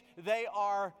stage, they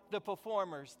are the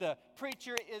performers. The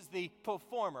preacher is the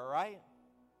performer, right?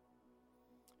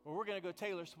 Well, we're going to go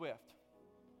Taylor Swift.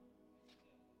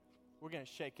 We're going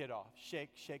to shake it off. Shake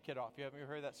it off. You haven't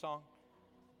heard that song?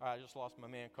 All right, I just lost my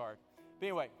man card. But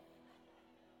anyway,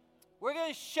 we're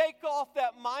going to shake off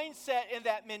that mindset and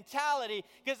that mentality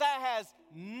because that has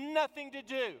nothing to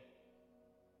do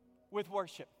with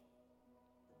worship.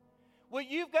 What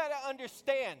you've got to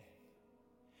understand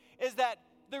is that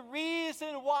the reason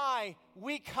why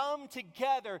we come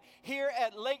together here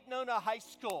at Lake Nona High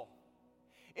School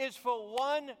is for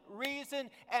one reason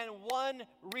and one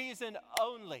reason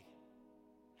only.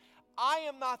 I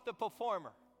am not the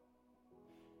performer.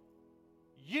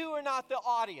 You are not the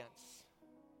audience.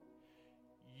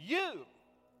 You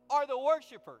are the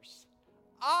worshipers.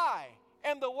 I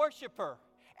am the worshiper.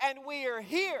 And we are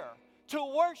here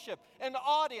to worship an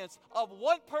audience of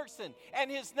one person,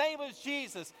 and his name is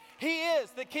Jesus. He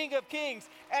is the King of Kings,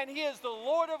 and he is the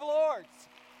Lord of Lords.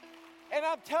 And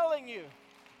I'm telling you,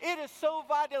 it is so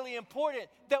vitally important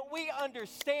that we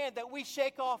understand, that we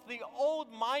shake off the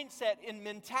old mindset and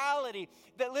mentality.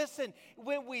 That, listen,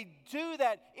 when we do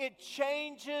that, it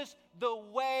changes the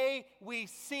way we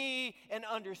see and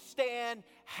understand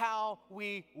how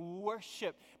we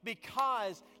worship.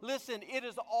 Because, listen, it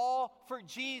is all for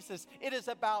Jesus. It is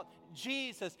about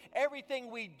Jesus. Everything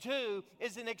we do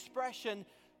is an expression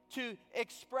to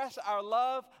express our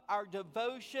love, our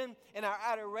devotion, and our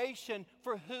adoration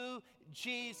for who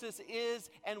Jesus is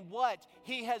and what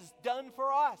he has done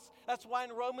for us. That's why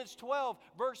in Romans 12,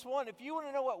 verse 1, if you want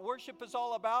to know what worship is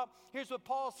all about, here's what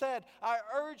Paul said. I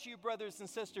urge you, brothers and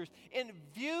sisters, in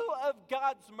view of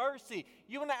God's mercy.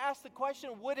 You want to ask the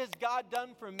question, what has God done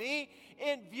for me?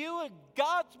 In view of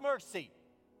God's mercy,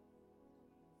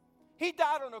 he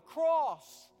died on a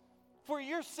cross for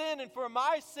your sin and for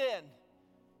my sin.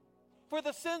 For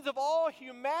the sins of all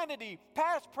humanity,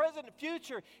 past, present, and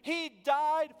future. He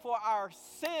died for our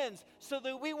sins so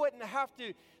that we wouldn't have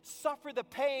to suffer the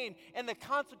pain and the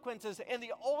consequences and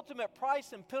the ultimate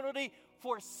price and penalty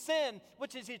for sin,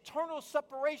 which is eternal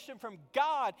separation from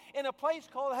God in a place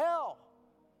called hell.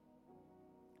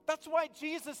 That's why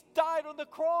Jesus died on the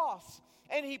cross.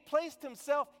 And he placed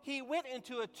himself, he went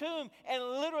into a tomb and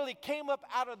literally came up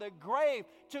out of the grave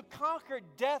to conquer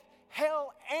death,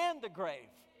 hell, and the grave.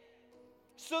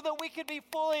 So that we could be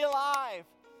fully alive,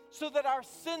 so that our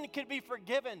sin could be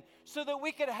forgiven, so that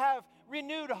we could have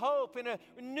renewed hope and a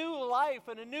new life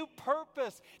and a new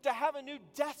purpose, to have a new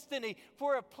destiny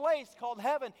for a place called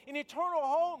heaven, an eternal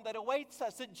home that awaits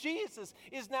us, that Jesus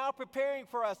is now preparing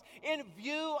for us. In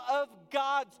view of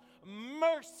God's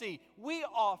mercy, we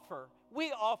offer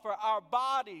our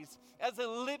bodies as a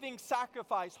living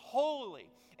sacrifice, holy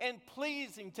and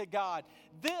pleasing to God.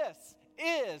 This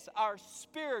is our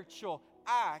spiritual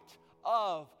act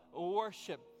of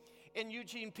worship. In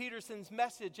Eugene Peterson's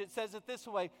message, it says it this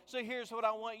way. So here's what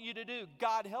I want you to do.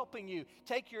 God helping you.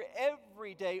 Take your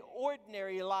everyday,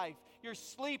 ordinary life. You're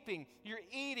sleeping, you're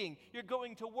eating, you're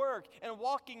going to work and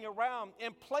walking around,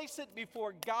 and place it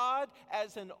before God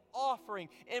as an offering.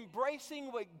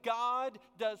 Embracing what God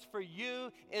does for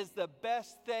you is the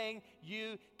best thing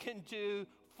you can do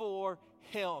for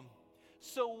him.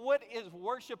 So what is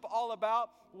worship all about?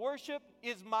 Worship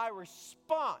is my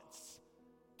response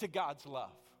to God's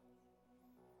love.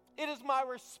 It is my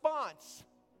response.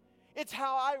 It's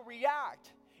how I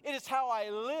react. It is how I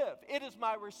live. It is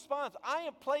my response. I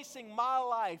am placing my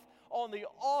life on the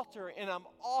altar and I'm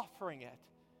offering it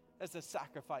as a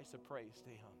sacrifice of praise to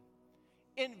him.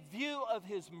 In view of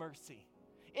his mercy,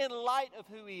 in light of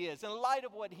who he is, in light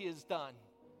of what he has done,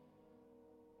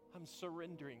 I'm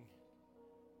surrendering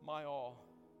my all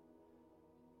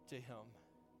to him.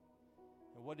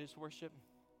 And what is worship?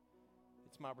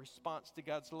 It's my response to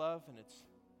God's love, and it's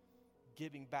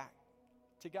giving back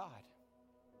to God.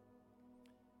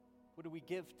 What do we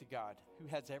give to God who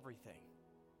has everything?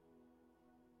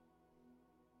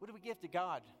 What do we give to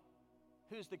God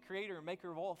who is the creator and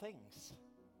maker of all things?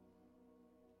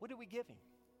 What do we give him?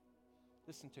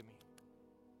 Listen to me.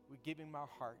 We give him our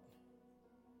heart.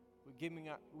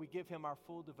 We give him our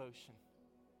full devotion.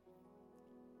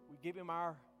 We give him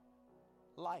our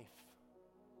life.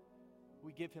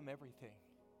 We give him everything.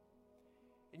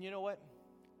 And you know what?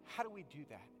 How do we do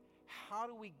that? How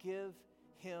do we give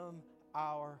him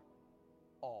our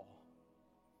all?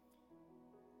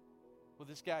 Well,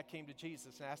 this guy came to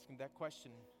Jesus and asked him that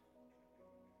question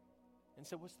and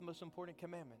said, what's the most important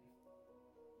commandment?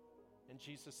 And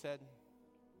Jesus said,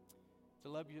 to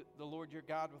love you, the Lord your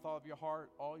God with all of your heart,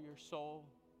 all your soul,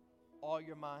 all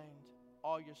your mind,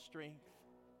 all your strength.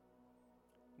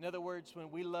 In other words, when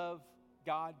we love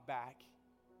God back,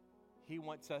 he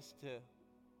wants us to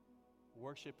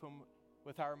worship him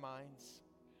with our minds.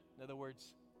 In other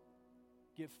words,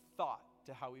 give thought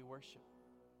to how we worship.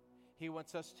 He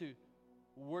wants us to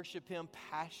worship Him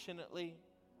passionately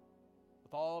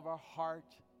with all of our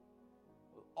heart,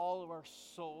 with all of our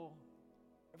soul,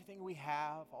 everything we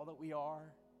have, all that we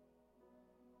are,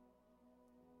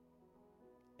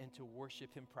 and to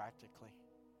worship Him practically,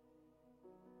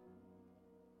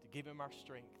 to give Him our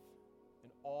strength in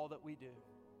all that we do.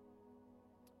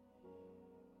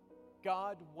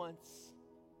 God wants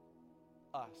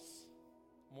us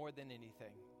more than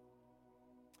anything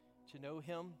to know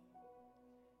Him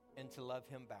and to love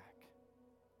Him back,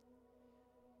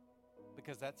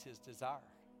 because that's His desire,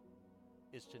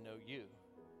 is to know you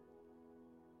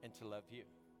and to love you.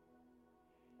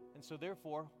 And so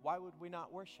therefore, why would we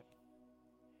not worship?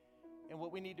 And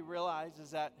what we need to realize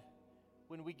is that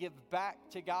when we give back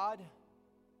to God,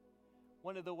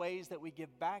 one of the ways that we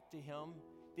give back to Him,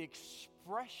 the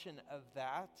expression of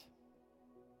that,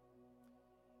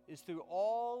 is through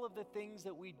all of the things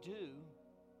that we do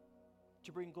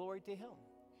to bring glory to Him.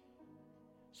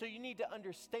 So you need to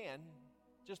understand,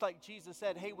 just like Jesus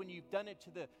said, hey, when you've done it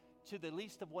to the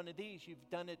least of one of these, you've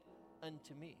done it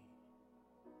unto me.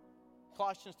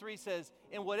 Colossians 3 says,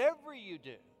 and whatever you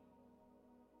do,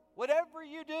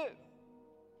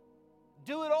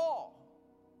 do it all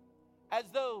as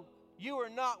though you are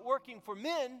not working for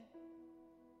men,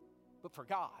 but for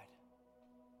God.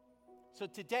 So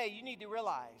today you need to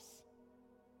realize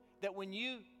that when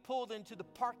you pulled into the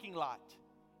parking lot,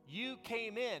 you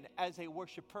came in as a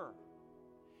worshiper.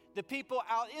 The people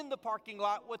out in the parking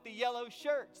lot with the yellow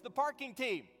shirts, the parking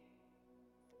team,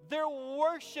 they're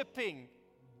worshiping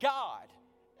God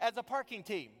as a parking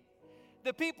team.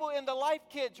 The people in the Life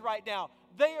Kids right now,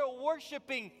 they are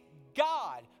worshiping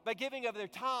God by giving of their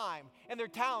time and their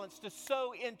talents to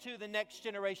sow into the next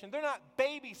generation. They're not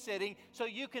babysitting so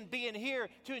you can be in here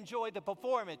to enjoy the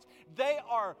performance. They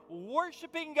are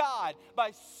worshiping God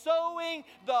by sowing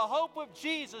the hope of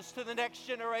Jesus to the next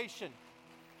generation.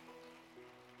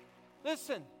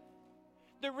 Listen,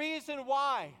 the reason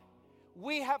why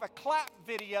we have a clap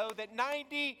video that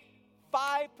 95%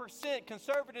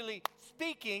 conservatively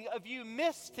speaking of you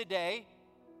missed today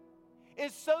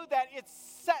is so that it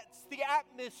sets the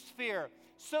atmosphere,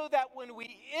 so that when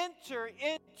we enter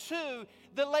into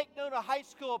the Lake Nona High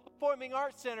School Performing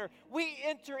Arts Center, we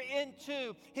enter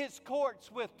into His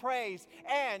courts with praise,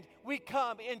 and we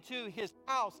come into His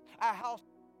house, a house of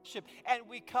worship, and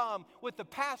we come with the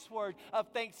password of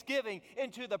thanksgiving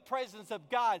into the presence of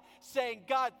God, saying,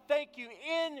 God, thank you.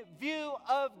 In view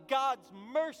of God's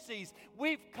mercies,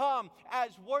 we've come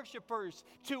as worshipers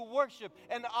to worship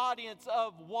an audience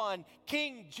of one,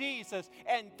 King Jesus,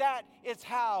 and that is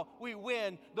how we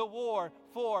win the war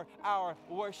for our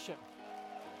worship.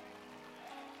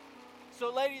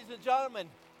 So, ladies and gentlemen,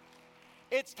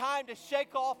 it's time to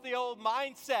shake off the old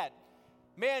mindset.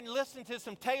 Man, listen to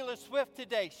some Taylor Swift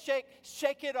today.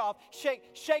 Shake it off.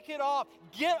 Shake it off.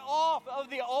 Get off of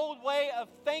the old way of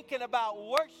thinking about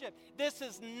worship. This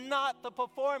is not the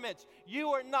performance.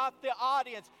 You are not the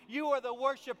audience. You are the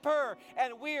worshiper.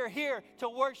 And we are here to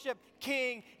worship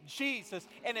King Jesus.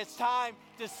 And it's time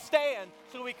to stand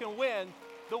so we can win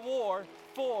the war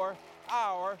for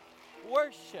our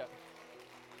worship.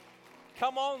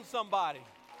 Come on, somebody.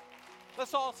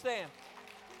 Let's all stand.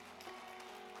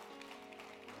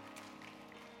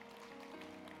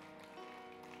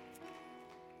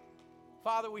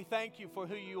 Father, we thank you for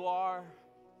who you are.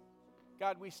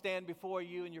 God, we stand before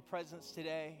you in your presence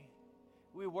today.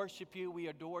 We worship you. We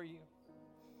adore you.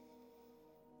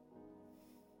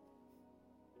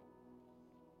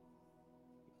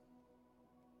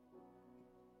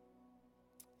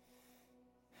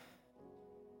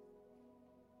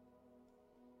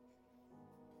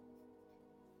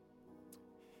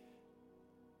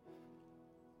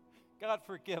 God,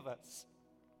 forgive us.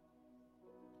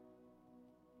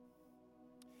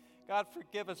 God,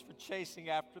 forgive us for chasing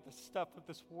after the stuff of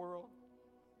this world.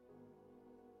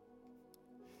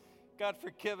 God,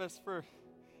 forgive us for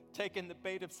taking the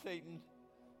bait of Satan.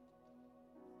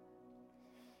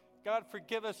 God,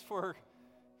 forgive us for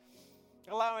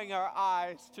allowing our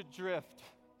eyes to drift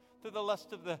to the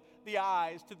lust of the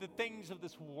eyes, to the things of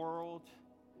this world.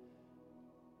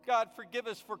 God, forgive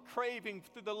us for craving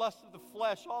through the lust of the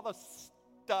flesh all the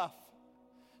stuff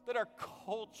that our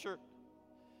culture,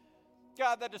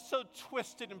 God, that is so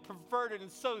twisted and perverted and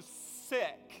so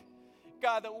sick,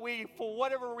 God, that we, for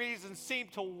whatever reason, seem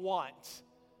to want.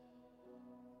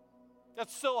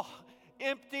 That's so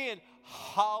empty and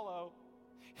hollow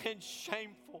and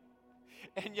shameful.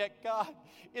 And yet, God,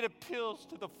 it appeals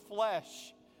to the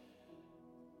flesh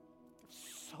of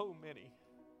so many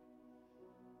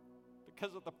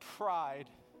because of the pride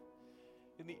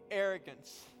and the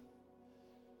arrogance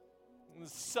and the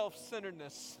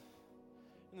self-centeredness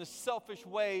and the selfish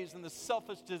ways and the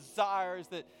selfish desires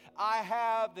that I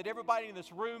have, that everybody in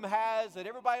this room has, that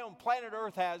everybody on planet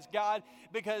Earth has, God,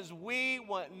 because we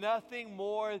want nothing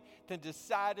more than to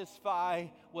satisfy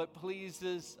what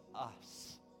pleases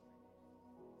us.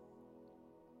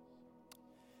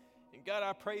 And God,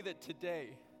 I pray that today,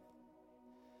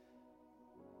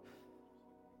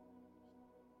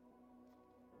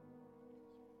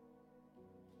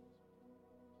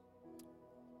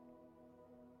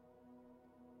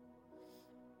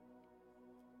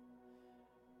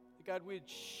 God, we'd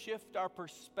shift our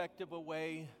perspective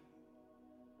away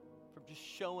from just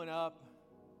showing up,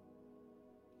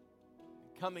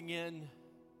 coming in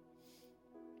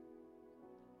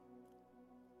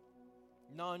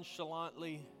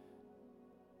nonchalantly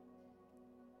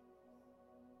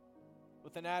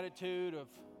with an attitude of,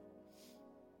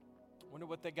 wonder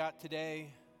what they got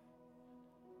today,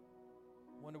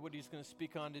 wonder what he's going to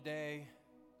speak on today,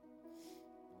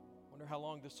 wonder how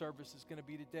long the service is going to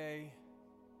be today.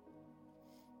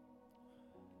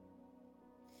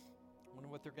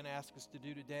 Wonder what they're going to ask us to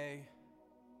do today.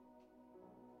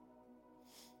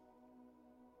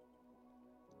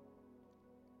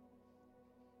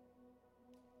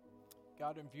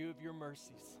 God, in view of your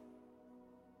mercies,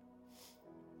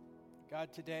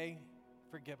 God, today,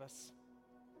 forgive us.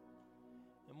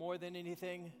 And more than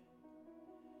anything,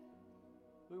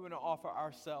 we want to offer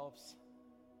ourselves.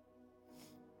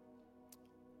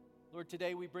 Lord,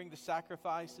 today we bring the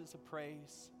sacrifices of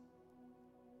praise.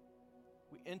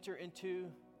 We enter into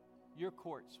your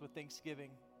courts with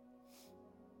thanksgiving.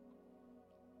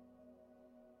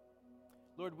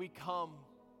 Lord, we come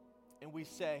and we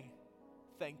say,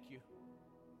 thank you.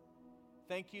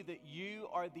 Thank you that you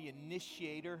are the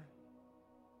initiator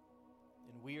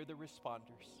and we are the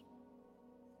responders.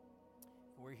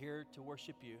 We're here to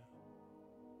worship you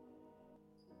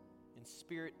in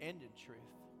spirit and in truth.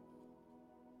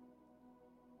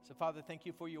 So, Father, thank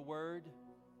you for your word.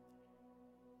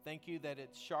 Thank you that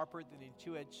it's sharper than a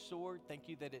two-edged sword. Thank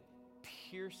you that it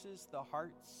pierces the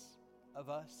hearts of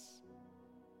us.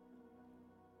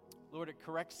 Lord, it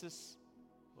corrects us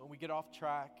when we get off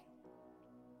track.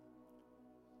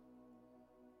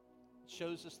 It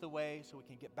shows us the way so we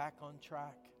can get back on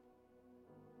track.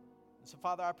 And so,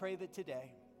 Father, I pray that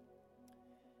today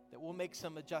that we'll make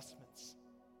some adjustments.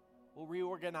 We'll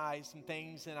reorganize some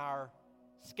things in our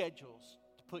schedules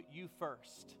to put you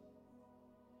first.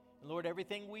 And Lord,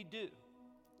 everything we do,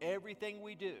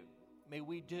 may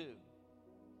we do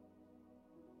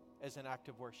as an act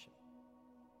of worship.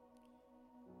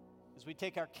 As we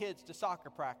take our kids to soccer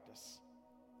practice,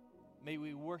 may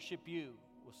we worship you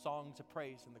with songs of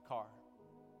praise in the car.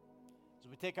 As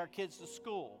we take our kids to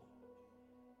school,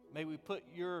 may we put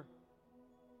your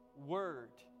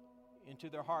word into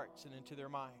their hearts and into their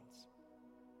minds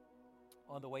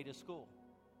on the way to school.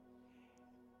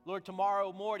 Lord,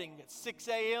 tomorrow morning at 6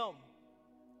 a.m.,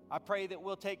 I pray that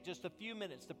we'll take just a few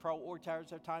minutes to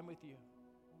prioritize our time with you.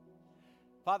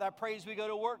 Father, I pray as we go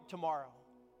to work tomorrow,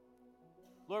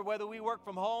 Lord, whether we work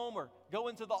from home or go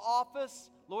into the office,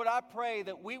 Lord, I pray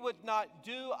that we would not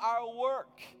do our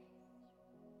work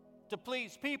to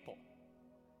please people,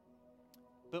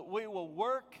 but we will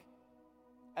work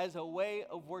as a way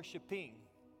of worshiping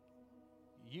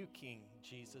you, King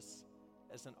Jesus,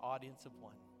 as an audience of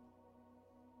one.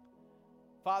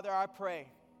 Father, I pray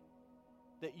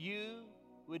that you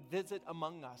would visit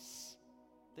among us,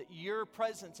 that your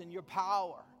presence and your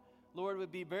power, Lord,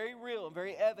 would be very real and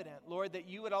very evident. Lord, that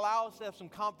you would allow us to have some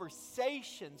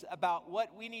conversations about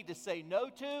what we need to say no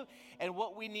to and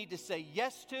what we need to say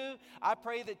yes to. I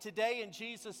pray that today in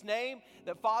Jesus' name,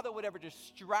 that Father, whatever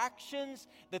distractions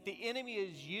that the enemy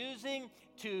is using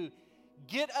to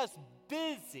get us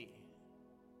busy,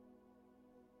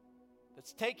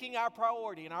 that's taking our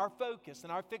priority and our focus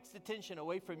and our fixed attention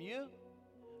away from you,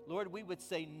 Lord, we would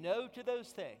say no to those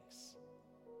things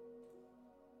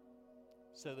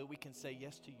so that we can say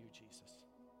yes to you, Jesus.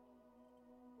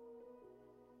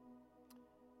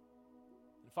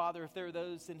 And Father, if there are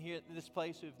those in here in this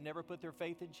place who have never put their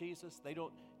faith in Jesus, they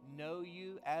don't know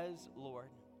you as Lord,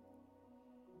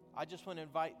 I just want to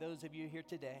invite those of you here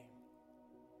today.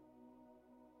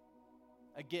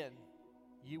 Again,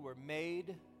 you were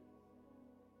made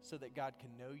so that God can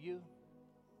know you.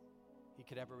 He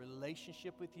could have a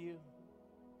relationship with you.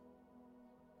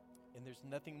 And there's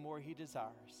nothing more he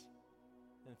desires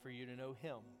than for you to know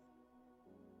him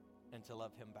and to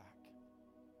love him back.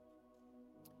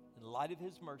 In light of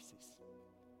his mercies,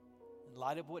 in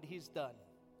light of what he's done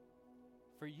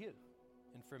for you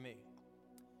and for me,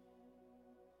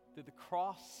 through the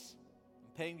cross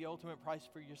and paying the ultimate price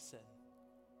for your sin,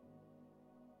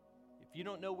 he If you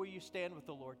don't know where you stand with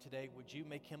the Lord today, would you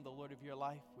make him the Lord of your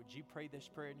life? Would you pray this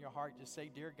prayer in your heart? Just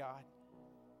say, Dear God,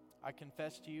 I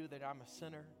confess to you that I'm a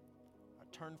sinner. I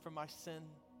turn from my sin.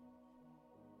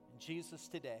 And Jesus,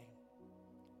 today,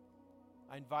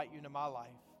 I invite you into my life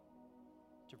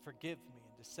to forgive me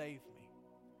and to save me.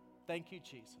 Thank you,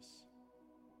 Jesus,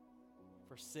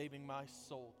 for saving my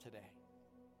soul today.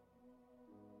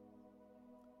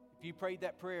 If you prayed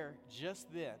that prayer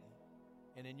just then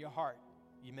and in your heart,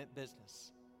 you meant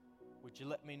business, would you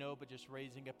let me know by just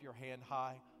raising up your hand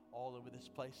high all over this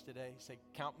place today? Say,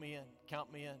 count me in,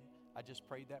 count me in. I just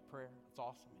prayed that prayer. It's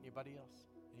awesome. Anybody else?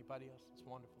 Anybody else? It's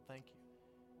wonderful. Thank you.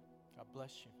 God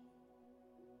bless you.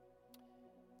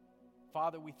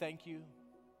 Father, we thank you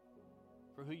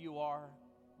for who you are,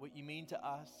 what you mean to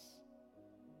us.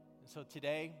 And so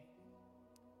today,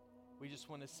 we just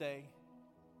want to say,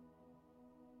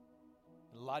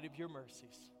 in light of your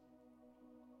mercies,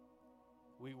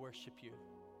 we worship you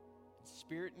in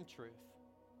spirit and truth.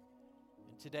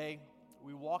 And today,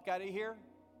 we walk out of here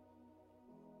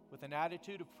with an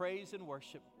attitude of praise and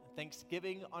worship and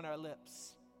thanksgiving on our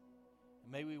lips.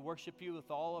 And may we worship you with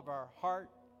all of our heart,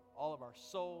 all of our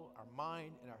soul, our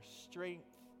mind, and our strength.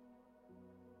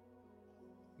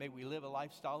 May we live a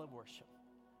lifestyle of worship.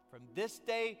 From this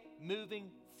day moving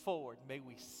forward, may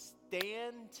we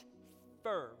stand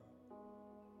firm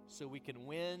so we can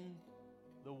win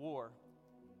the war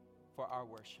for our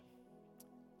worship.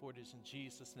 For it is in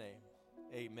Jesus' name,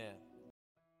 amen.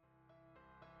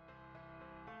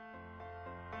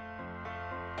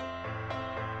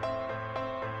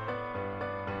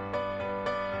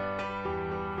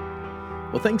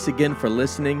 Well, thanks again for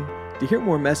listening. To hear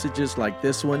more messages like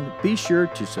this one, be sure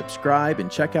to subscribe and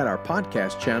check out our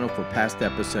podcast channel for past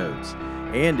episodes.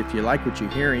 And if you like what you're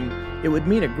hearing, it would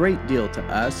mean a great deal to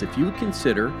us if you would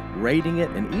consider rating it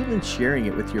and even sharing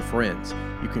it with your friends.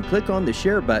 You can click on the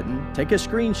share button, take a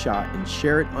screenshot, and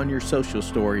share it on your social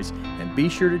stories, and be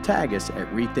sure to tag us at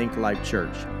Rethink Life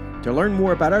Church. To learn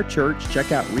more about our church,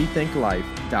 check out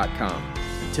rethinklife.com.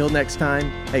 Until next time,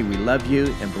 hey, we love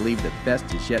you and believe the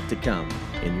best is yet to come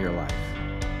in your life.